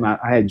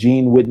had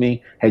Gene with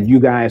me, had you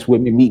guys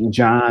with me, meeting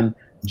John,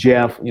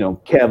 Jeff,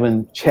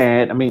 Kevin,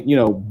 Chad. I mean,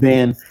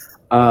 Ben.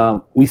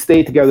 We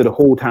stayed together the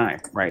whole time,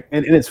 right?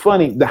 And it's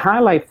funny. The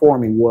highlight for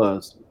me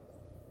was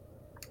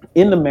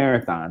in the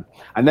marathon.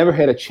 I never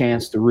had a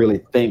chance to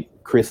really thank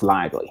Chris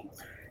Lively.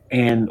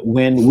 And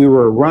when we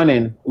were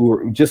running, we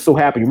were just so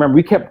happy. Remember,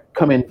 we kept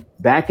coming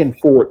back and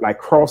forth, like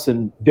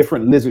crossing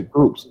different lizard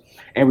groups,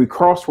 and we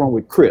crossed one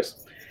with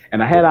Chris.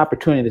 And I had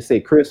opportunity to say,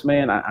 Chris,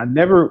 man, I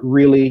never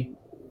really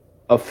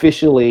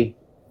officially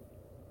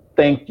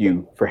thanked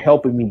you for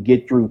helping me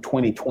get through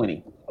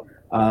 2020.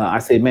 I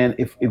said, man,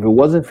 if it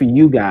wasn't for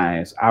you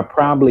guys, I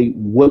probably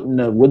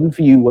wasn't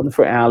for you, wasn't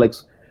for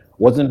Alex,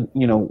 wasn't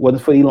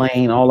for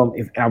Elaine, all of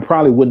them, I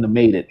probably wouldn't have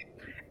made it.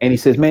 And he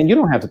says, man, you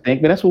don't have to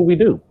thank me. That's what we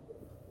do.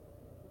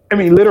 I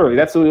mean, literally,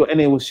 that's what,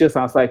 and it was just,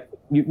 I was like,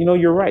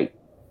 you're right,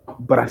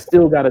 but I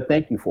still got to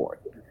thank you for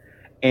it.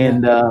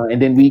 And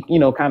then we,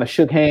 kind of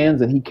shook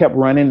hands, and he kept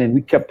running, and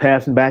we kept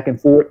passing back and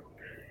forth.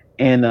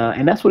 And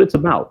that's what it's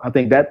about. I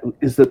think that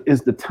is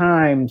the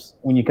times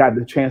when you got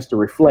the chance to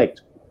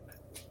reflect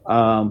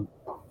on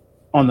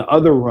the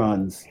other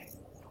runs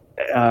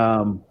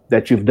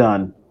that you've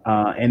done,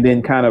 and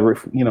then kind of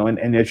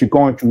and as you're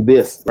going through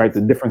this, right,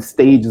 the different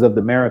stages of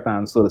the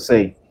marathon, so to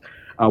say,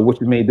 which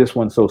has made this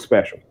one so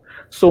special.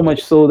 So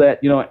much so that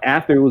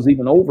after it was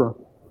even over,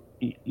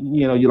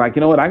 you're like, you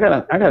know what, I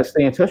gotta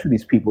stay in touch with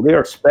these people. They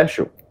are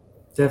special,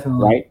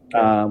 definitely,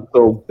 right?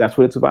 So that's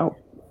what it's about.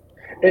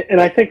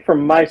 And I think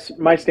from my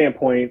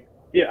standpoint,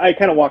 I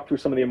kind of walked through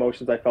some of the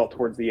emotions I felt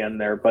towards the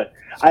end there, but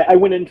I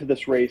went into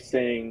this race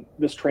saying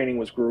this training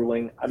was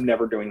grueling. I'm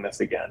never doing this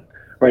again,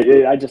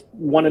 right? I just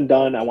one and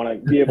done. I want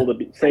to be able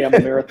to say I'm a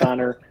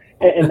marathoner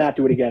and not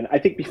do it again. I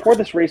think before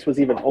this race was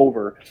even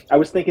over, I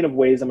was thinking of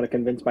ways I'm going to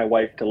convince my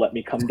wife to let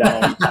me come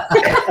down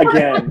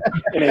again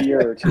in a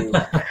year or two.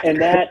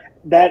 And that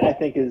I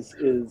think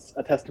is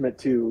a testament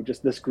to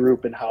just this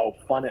group and how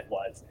fun it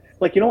was.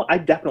 Like, I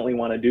definitely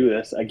want to do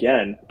this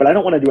again, but I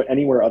don't want to do it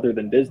anywhere other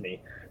than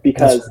Disney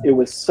because it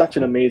was such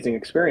an amazing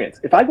experience.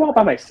 If I go out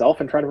by myself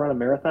and try to run a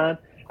marathon,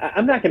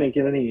 I'm not going to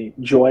get any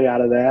joy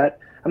out of that.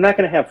 I'm not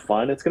going to have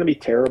fun. It's going to be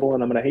terrible,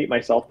 and I'm going to hate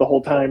myself the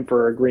whole time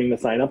for agreeing to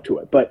sign up to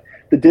it. But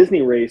the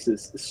Disney race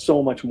is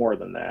so much more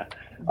than that,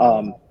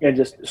 and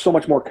just so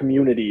much more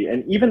community.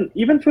 And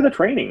even through the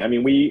training, I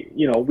mean, we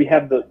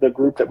have the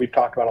group that we've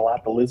talked about a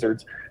lot, the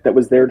Lizards, that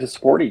was there to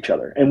support each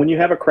other. And when you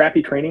have a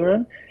crappy training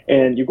run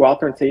and you go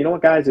out there and say, you know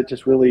what, guys, it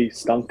just really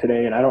stunk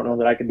today, and I don't know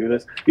that I can do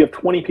this. You have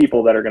 20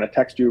 people that are going to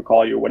text you,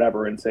 call you,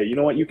 whatever, and say, you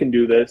know what, you can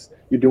do this.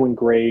 You're doing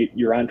great.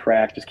 You're on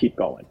track. Just keep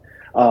going.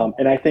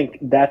 And I think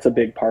that's a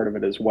big part of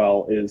it as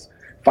well, is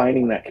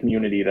finding that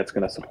community that's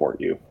going to support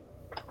you.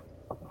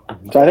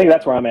 So I think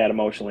that's where I'm at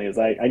emotionally, is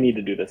I need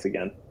to do this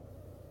again.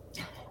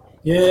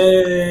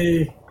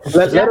 Yay.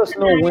 Let us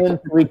know when,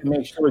 so we can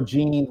make sure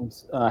Gene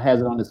has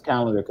it on his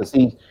calendar, because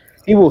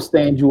he will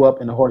stand you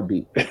up in a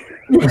heartbeat.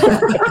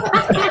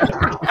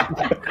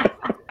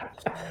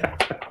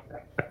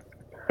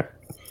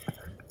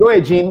 Go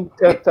ahead, Gene.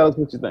 Tell us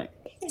what you think.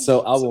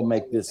 So I will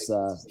make this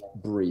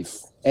brief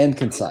and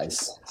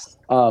concise.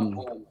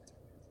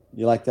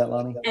 You like that,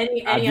 Lonnie?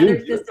 Any other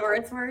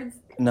thesaurus words?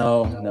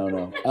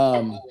 No.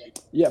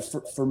 Yeah,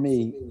 for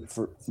me,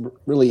 for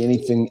really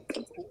anything,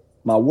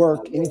 my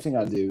work, anything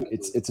I do,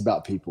 it's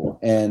about people,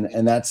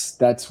 and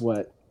that's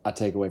what I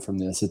take away from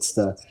this. It's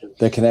the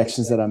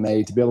connections that I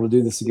made to be able to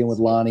do this again with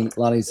Lonnie.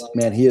 Lonnie's,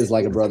 man, he is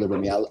like a brother to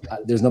me.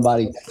 There's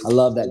nobody. I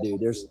love that dude.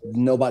 There's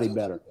nobody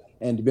better,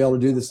 and to be able to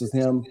do this with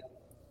him,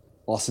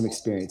 awesome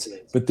experience.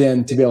 But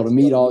then to be able to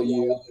meet all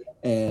you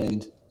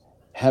and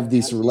have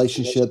these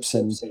relationships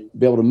and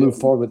be able to move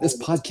forward with this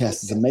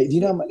podcast is amazing. Do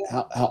you know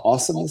how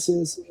awesome this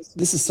is?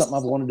 This is something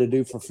I've wanted to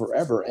do for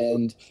forever.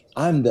 And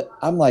I'm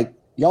like,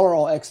 y'all are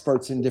all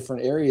experts in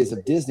different areas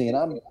of Disney, and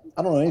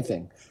I don't know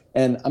anything.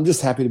 And I'm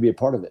just happy to be a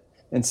part of it.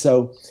 And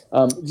so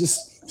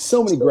just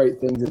so many great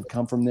things that have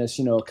come from this,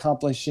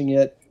 accomplishing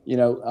it.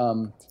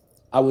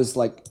 I was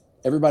like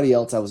everybody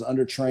else. I was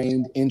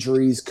undertrained,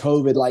 injuries,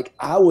 COVID. Like,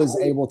 I was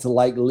able to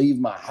leave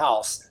my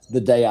house the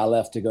day I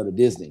left to go to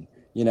Disney,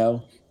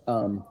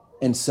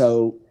 and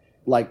so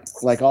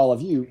like all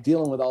of you,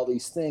 dealing with all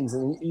these things,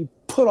 and you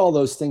put all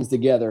those things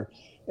together.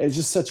 It's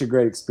just such a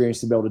great experience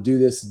to be able to do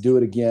this, do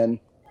it again.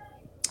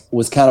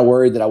 Was kind of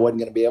worried that I wasn't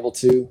going to be able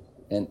to,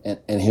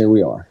 and here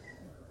we are.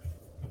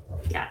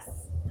 Yes.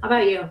 How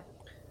about you?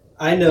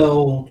 I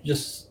know,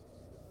 just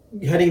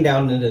heading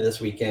down into this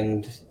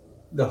weekend,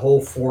 the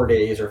whole 4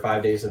 days or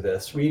 5 days of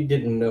this, we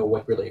didn't know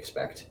what to really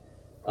expect.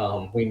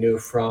 We knew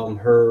from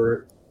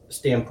her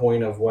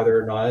standpoint of whether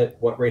or not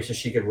what races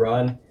she could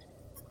run.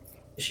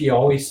 She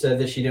always said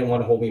that she didn't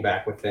want to hold me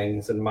back with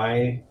things, and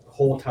my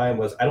whole time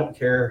was, I don't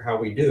care how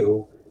we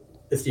do,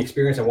 it's the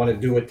experience. I want to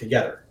do it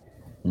together.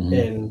 Mm-hmm.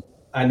 And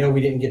I know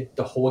we didn't get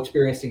the whole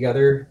experience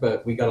together,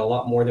 but we got a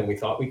lot more than we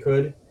thought we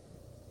could.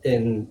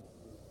 And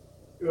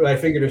I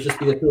figured it would just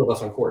be the two of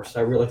us on course.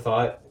 I really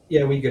thought,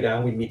 yeah, we'd go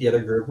down, we'd meet the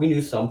other group. We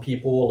knew some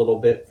people a little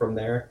bit from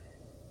there,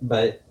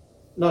 but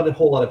not a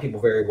whole lot of people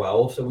very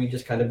well. So we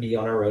just kind of be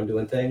on our own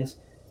doing things.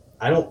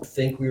 I don't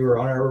think we were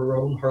on our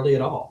own hardly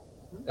at all.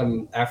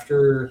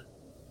 After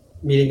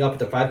meeting up at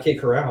the 5K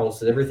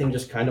corrals, everything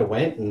just kind of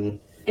went. And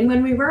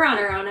when we were on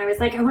our own, I was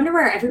like, I wonder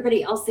where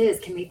everybody else is.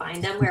 Can we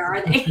find them? Where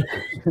are they?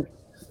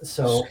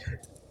 So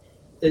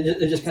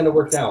it just kind of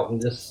worked out,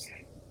 and just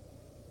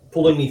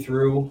pulling me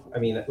through. I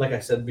mean, like I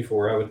said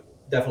before, I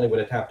definitely would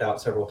have tapped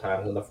out several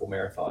times in the full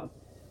marathon,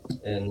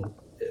 and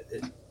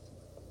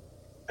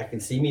I can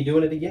see me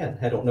doing it again.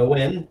 I don't know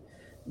when,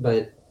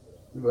 but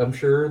I'm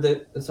sure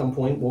that at some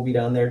point we'll be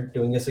down there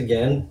doing this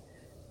again.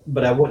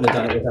 But I wouldn't have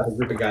done it without a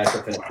group of guys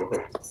to finish with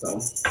it.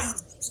 So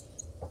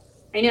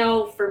I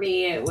know for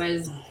me it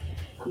was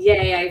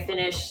yay, I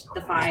finished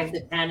the 5,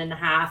 the 10, and the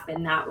half,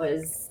 and that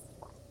was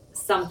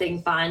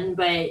something fun.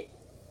 But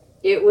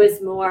it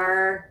was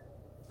more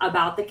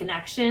about the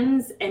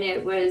connections, and I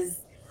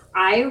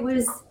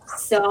was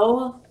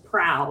so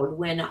proud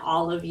when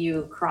all of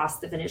you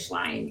crossed the finish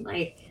line.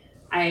 Like,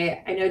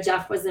 I know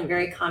Jeff wasn't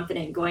very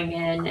confident going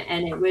in,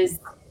 and it was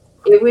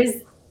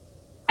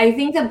I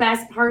think the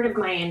best part of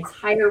my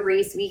entire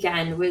race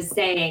weekend was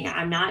saying,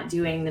 I'm not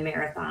doing the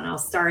marathon. I'll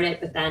start it,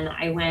 but then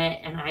I went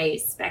and I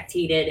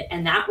spectated,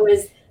 and that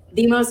was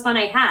the most fun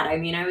I had. I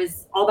mean, I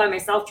was all by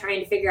myself trying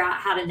to figure out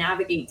how to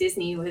navigate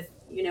Disney with,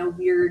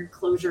 weird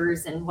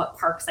closures and what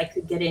parks I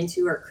could get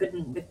into or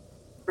couldn't with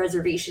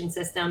reservation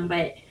system,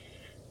 but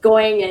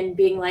going and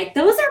being like,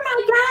 those are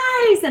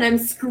my guys, and I'm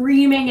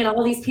screaming, and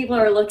all these people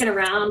are looking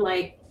around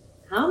like,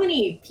 how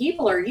many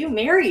people are you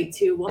married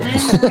to, woman?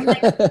 And I'm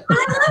like, I love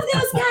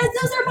those guys.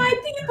 Those are my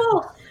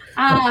people.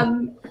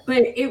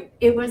 But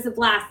it was a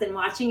blast. And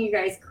watching you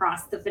guys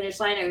cross the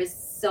finish line, I was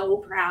so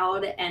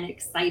proud and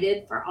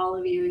excited for all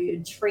of you.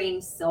 You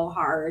trained so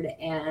hard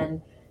and,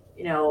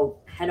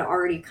 had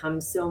already come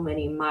so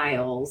many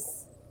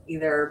miles,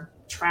 either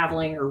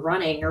traveling or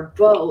running or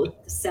both.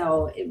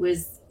 So that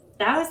was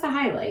the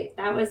highlight.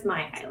 That was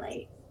my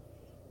highlight.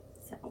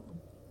 So.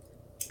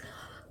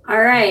 All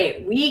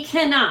right, we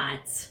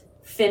cannot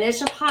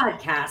finish a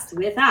podcast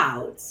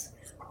without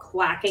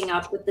quacking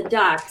up with the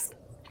ducks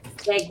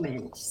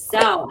segment.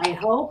 So I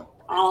hope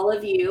all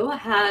of you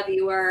have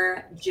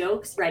your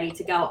jokes ready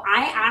to go.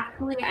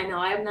 I know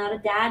I'm not a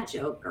dad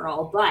joke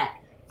girl, but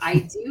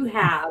I do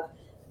have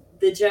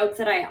the joke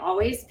that I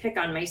always pick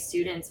on my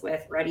students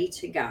with ready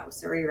to go.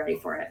 So are you ready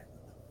for it?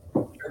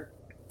 All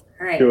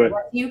right,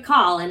 what do you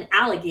call an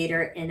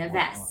alligator in a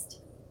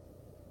vest?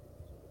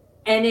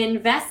 An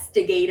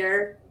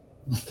investigator.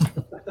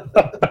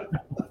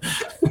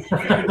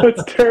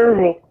 That's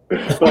terrible.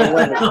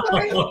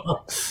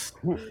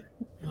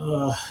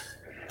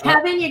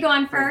 Kevin, you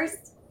going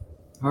first?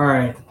 All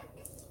right.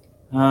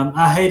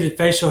 I hated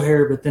facial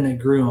hair, but then it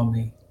grew on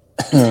me.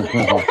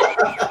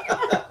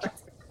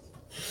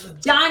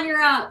 John,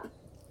 you're up.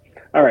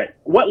 All right.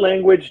 What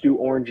language do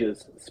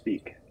oranges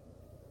speak?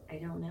 I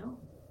don't know.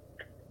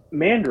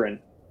 Mandarin.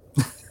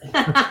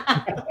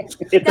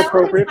 It's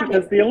appropriate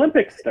because the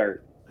Olympics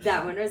start.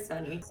 That one was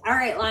funny. All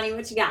right, Lonnie,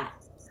 what you got?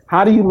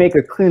 How do you make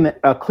a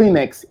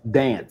Kleenex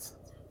dance?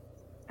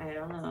 I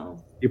don't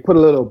know. You put a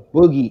little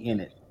boogie in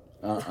it.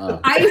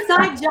 I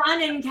saw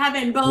John and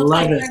Kevin both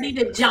ready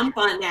to jump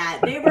on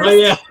that. They were. Oh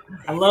yeah,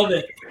 I love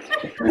it.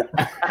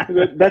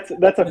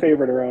 That's a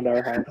favorite around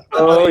our house.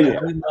 Oh yeah,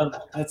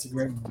 that's a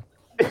great one.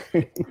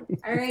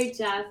 All right,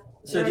 Jeff.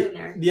 So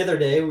the other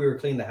day we were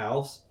cleaning the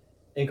house,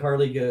 and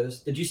Carly goes,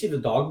 "Did you see the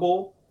dog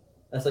bowl?"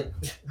 I was like,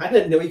 "I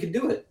didn't know you could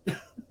do it."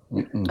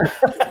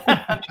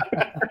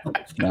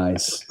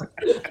 Nice.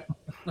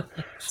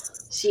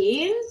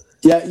 Gene?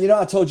 Yeah,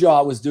 I told you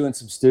I was doing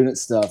some student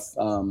stuff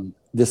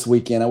this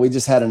weekend. We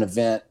just had an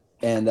event,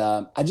 and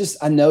I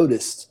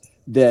noticed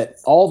that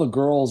all the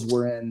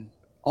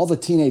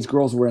teenage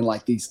girls were in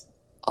like these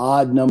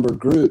odd number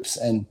groups,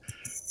 and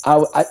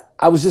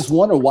I was just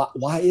wondering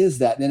why is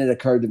that? And then it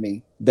occurred to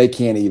me they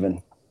can't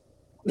even.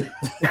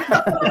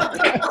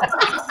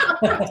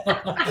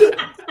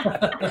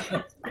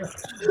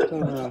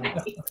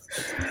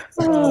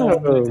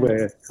 Oh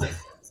man.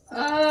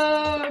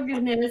 Oh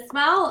goodness.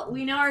 Well,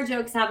 we know our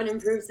jokes haven't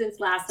improved since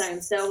last time,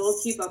 so we'll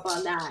keep up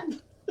on that.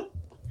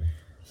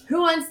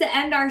 Who wants to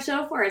end our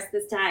show for us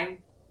this time?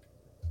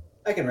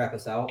 I can wrap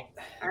us out.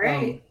 All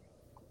right.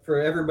 For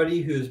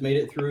everybody who's made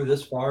it through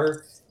this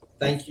far,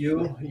 thank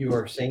you. You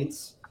are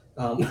saints.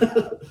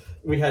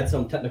 We had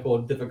some technical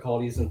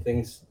difficulties and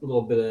things, a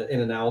little bit of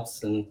in and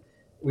outs, and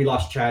we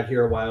lost Chad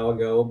here a while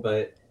ago.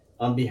 But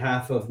on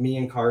behalf of me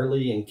and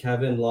Carly and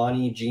Kevin,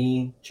 Lonnie,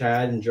 Gene,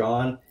 Chad, and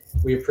John,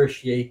 we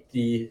appreciate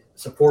the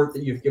support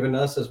that you've given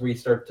us as we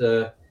start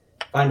to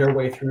find our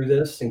way through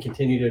this and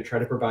continue to try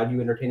to provide you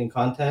entertaining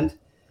content.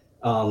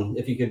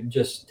 If you could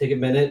just take a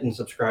minute and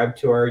subscribe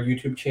to our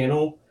YouTube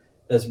channel,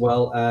 as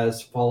well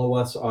as follow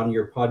us on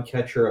your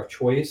podcatcher of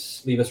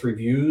choice. Leave us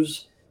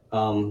reviews.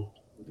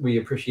 We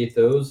appreciate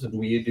those, and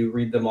we do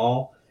read them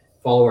all.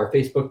 Follow our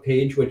Facebook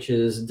page, which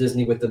is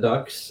Disney with the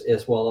Ducks,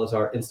 as well as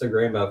our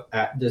Instagram of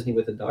 @Disney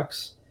with the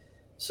Ducks.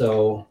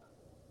 So.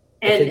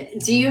 And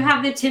do you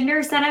have the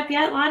Tinder set up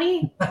yet,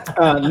 Lonnie?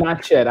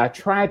 Not yet. I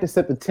tried to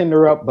set the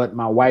Tinder up, but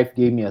my wife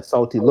gave me a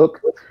salty look.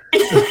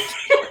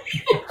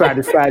 So I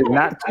decided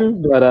not to,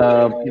 but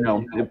I'm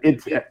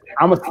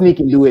gonna sneak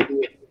and do it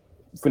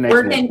for next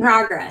Work week. in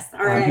progress.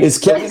 All right. Is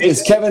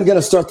Kevin going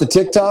to start the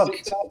TikTok?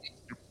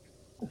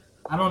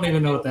 I don't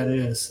even know what that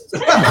is.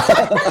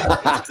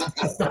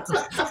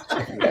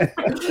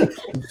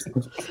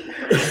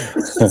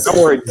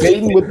 Don't worry,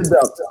 Dating with the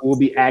Ducks will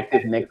be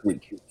active next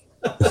week.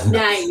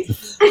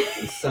 Nice.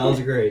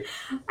 Sounds great.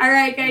 All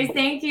right, guys.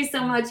 Thank you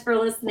so much for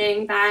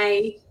listening.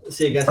 Bye.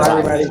 See you guys. Bye,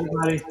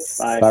 everybody.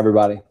 Bye. Bye,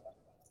 everybody.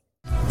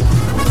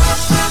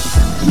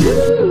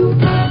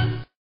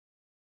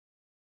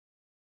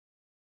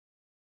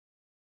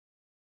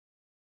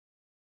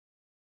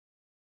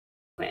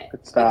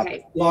 It stopped.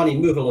 Okay. Lonnie,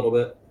 move a little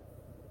bit.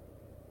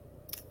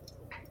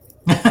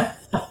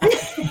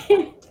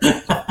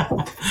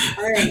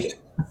 All right.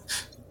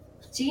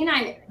 Gene,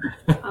 I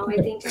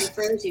think I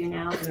froze you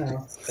now.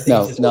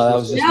 No, that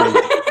was just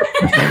me.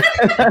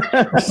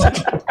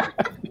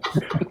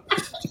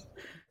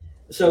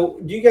 So,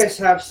 do you guys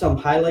have some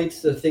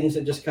highlights, the things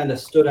that just kind of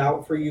stood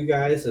out for you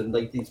guys, and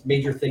like these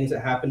major things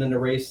that happened in the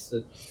race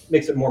that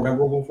makes it more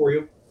memorable for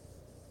you?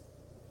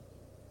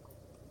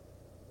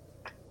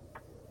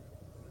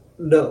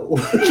 No.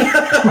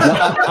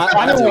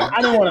 I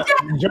don't want to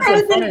jump in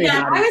front of anybody.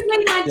 I was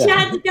waiting on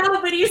Chad to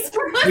go, but he's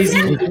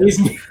frozen.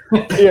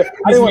 Yeah,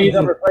 I didn't want to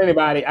jump in front of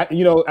anybody.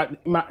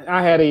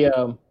 I had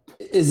a.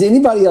 Is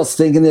anybody else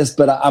thinking this?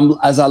 But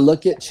as I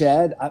look at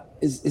Chad,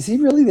 is he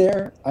really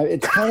there?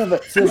 It's kind of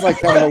it feels like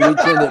kind of a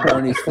weekend at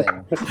Bernie's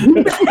thing.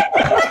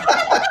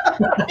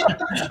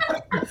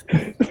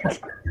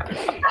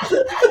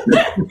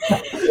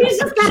 He's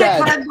just got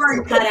Chad, a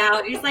cardboard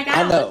cutout. He's like,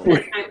 I don't know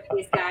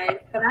these guys,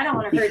 but I don't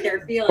want to hurt their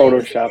feelings.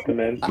 Photoshop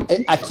them in.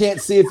 I can't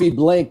see if he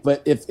blinked,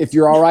 but if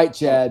you're all right,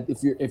 Chad,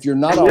 if you're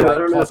not all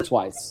right, cough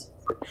twice.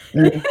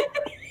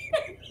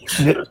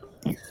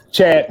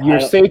 Chad, your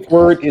safe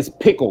word is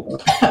pickle.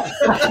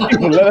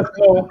 Let us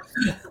know.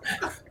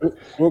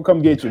 We'll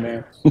come get you,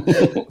 man.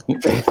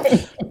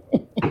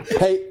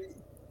 Hey,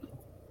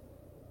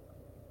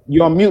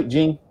 you on mute,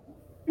 Gene.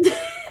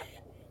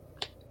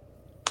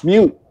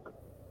 Mute.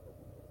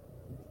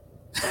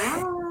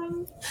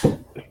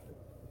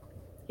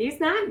 He's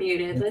not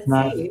muted. Let's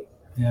see.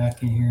 Yeah, I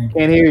can't hear him.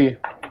 Can't hear you.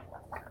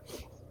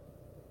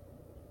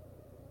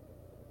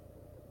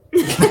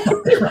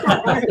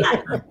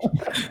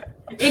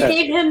 It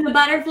gave him the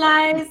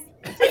butterflies.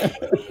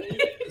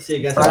 See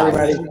you guys.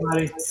 Bye,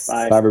 everybody.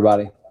 Bye. bye,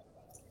 everybody.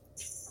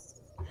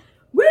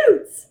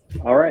 Woots.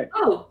 All right.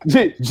 Oh,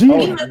 Gene.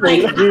 Gene was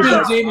like,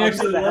 Gene Get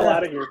actually the hell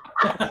out of here.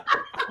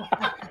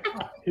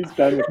 He's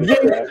done with this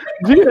crap.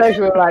 Gene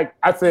actually like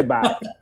I said bye.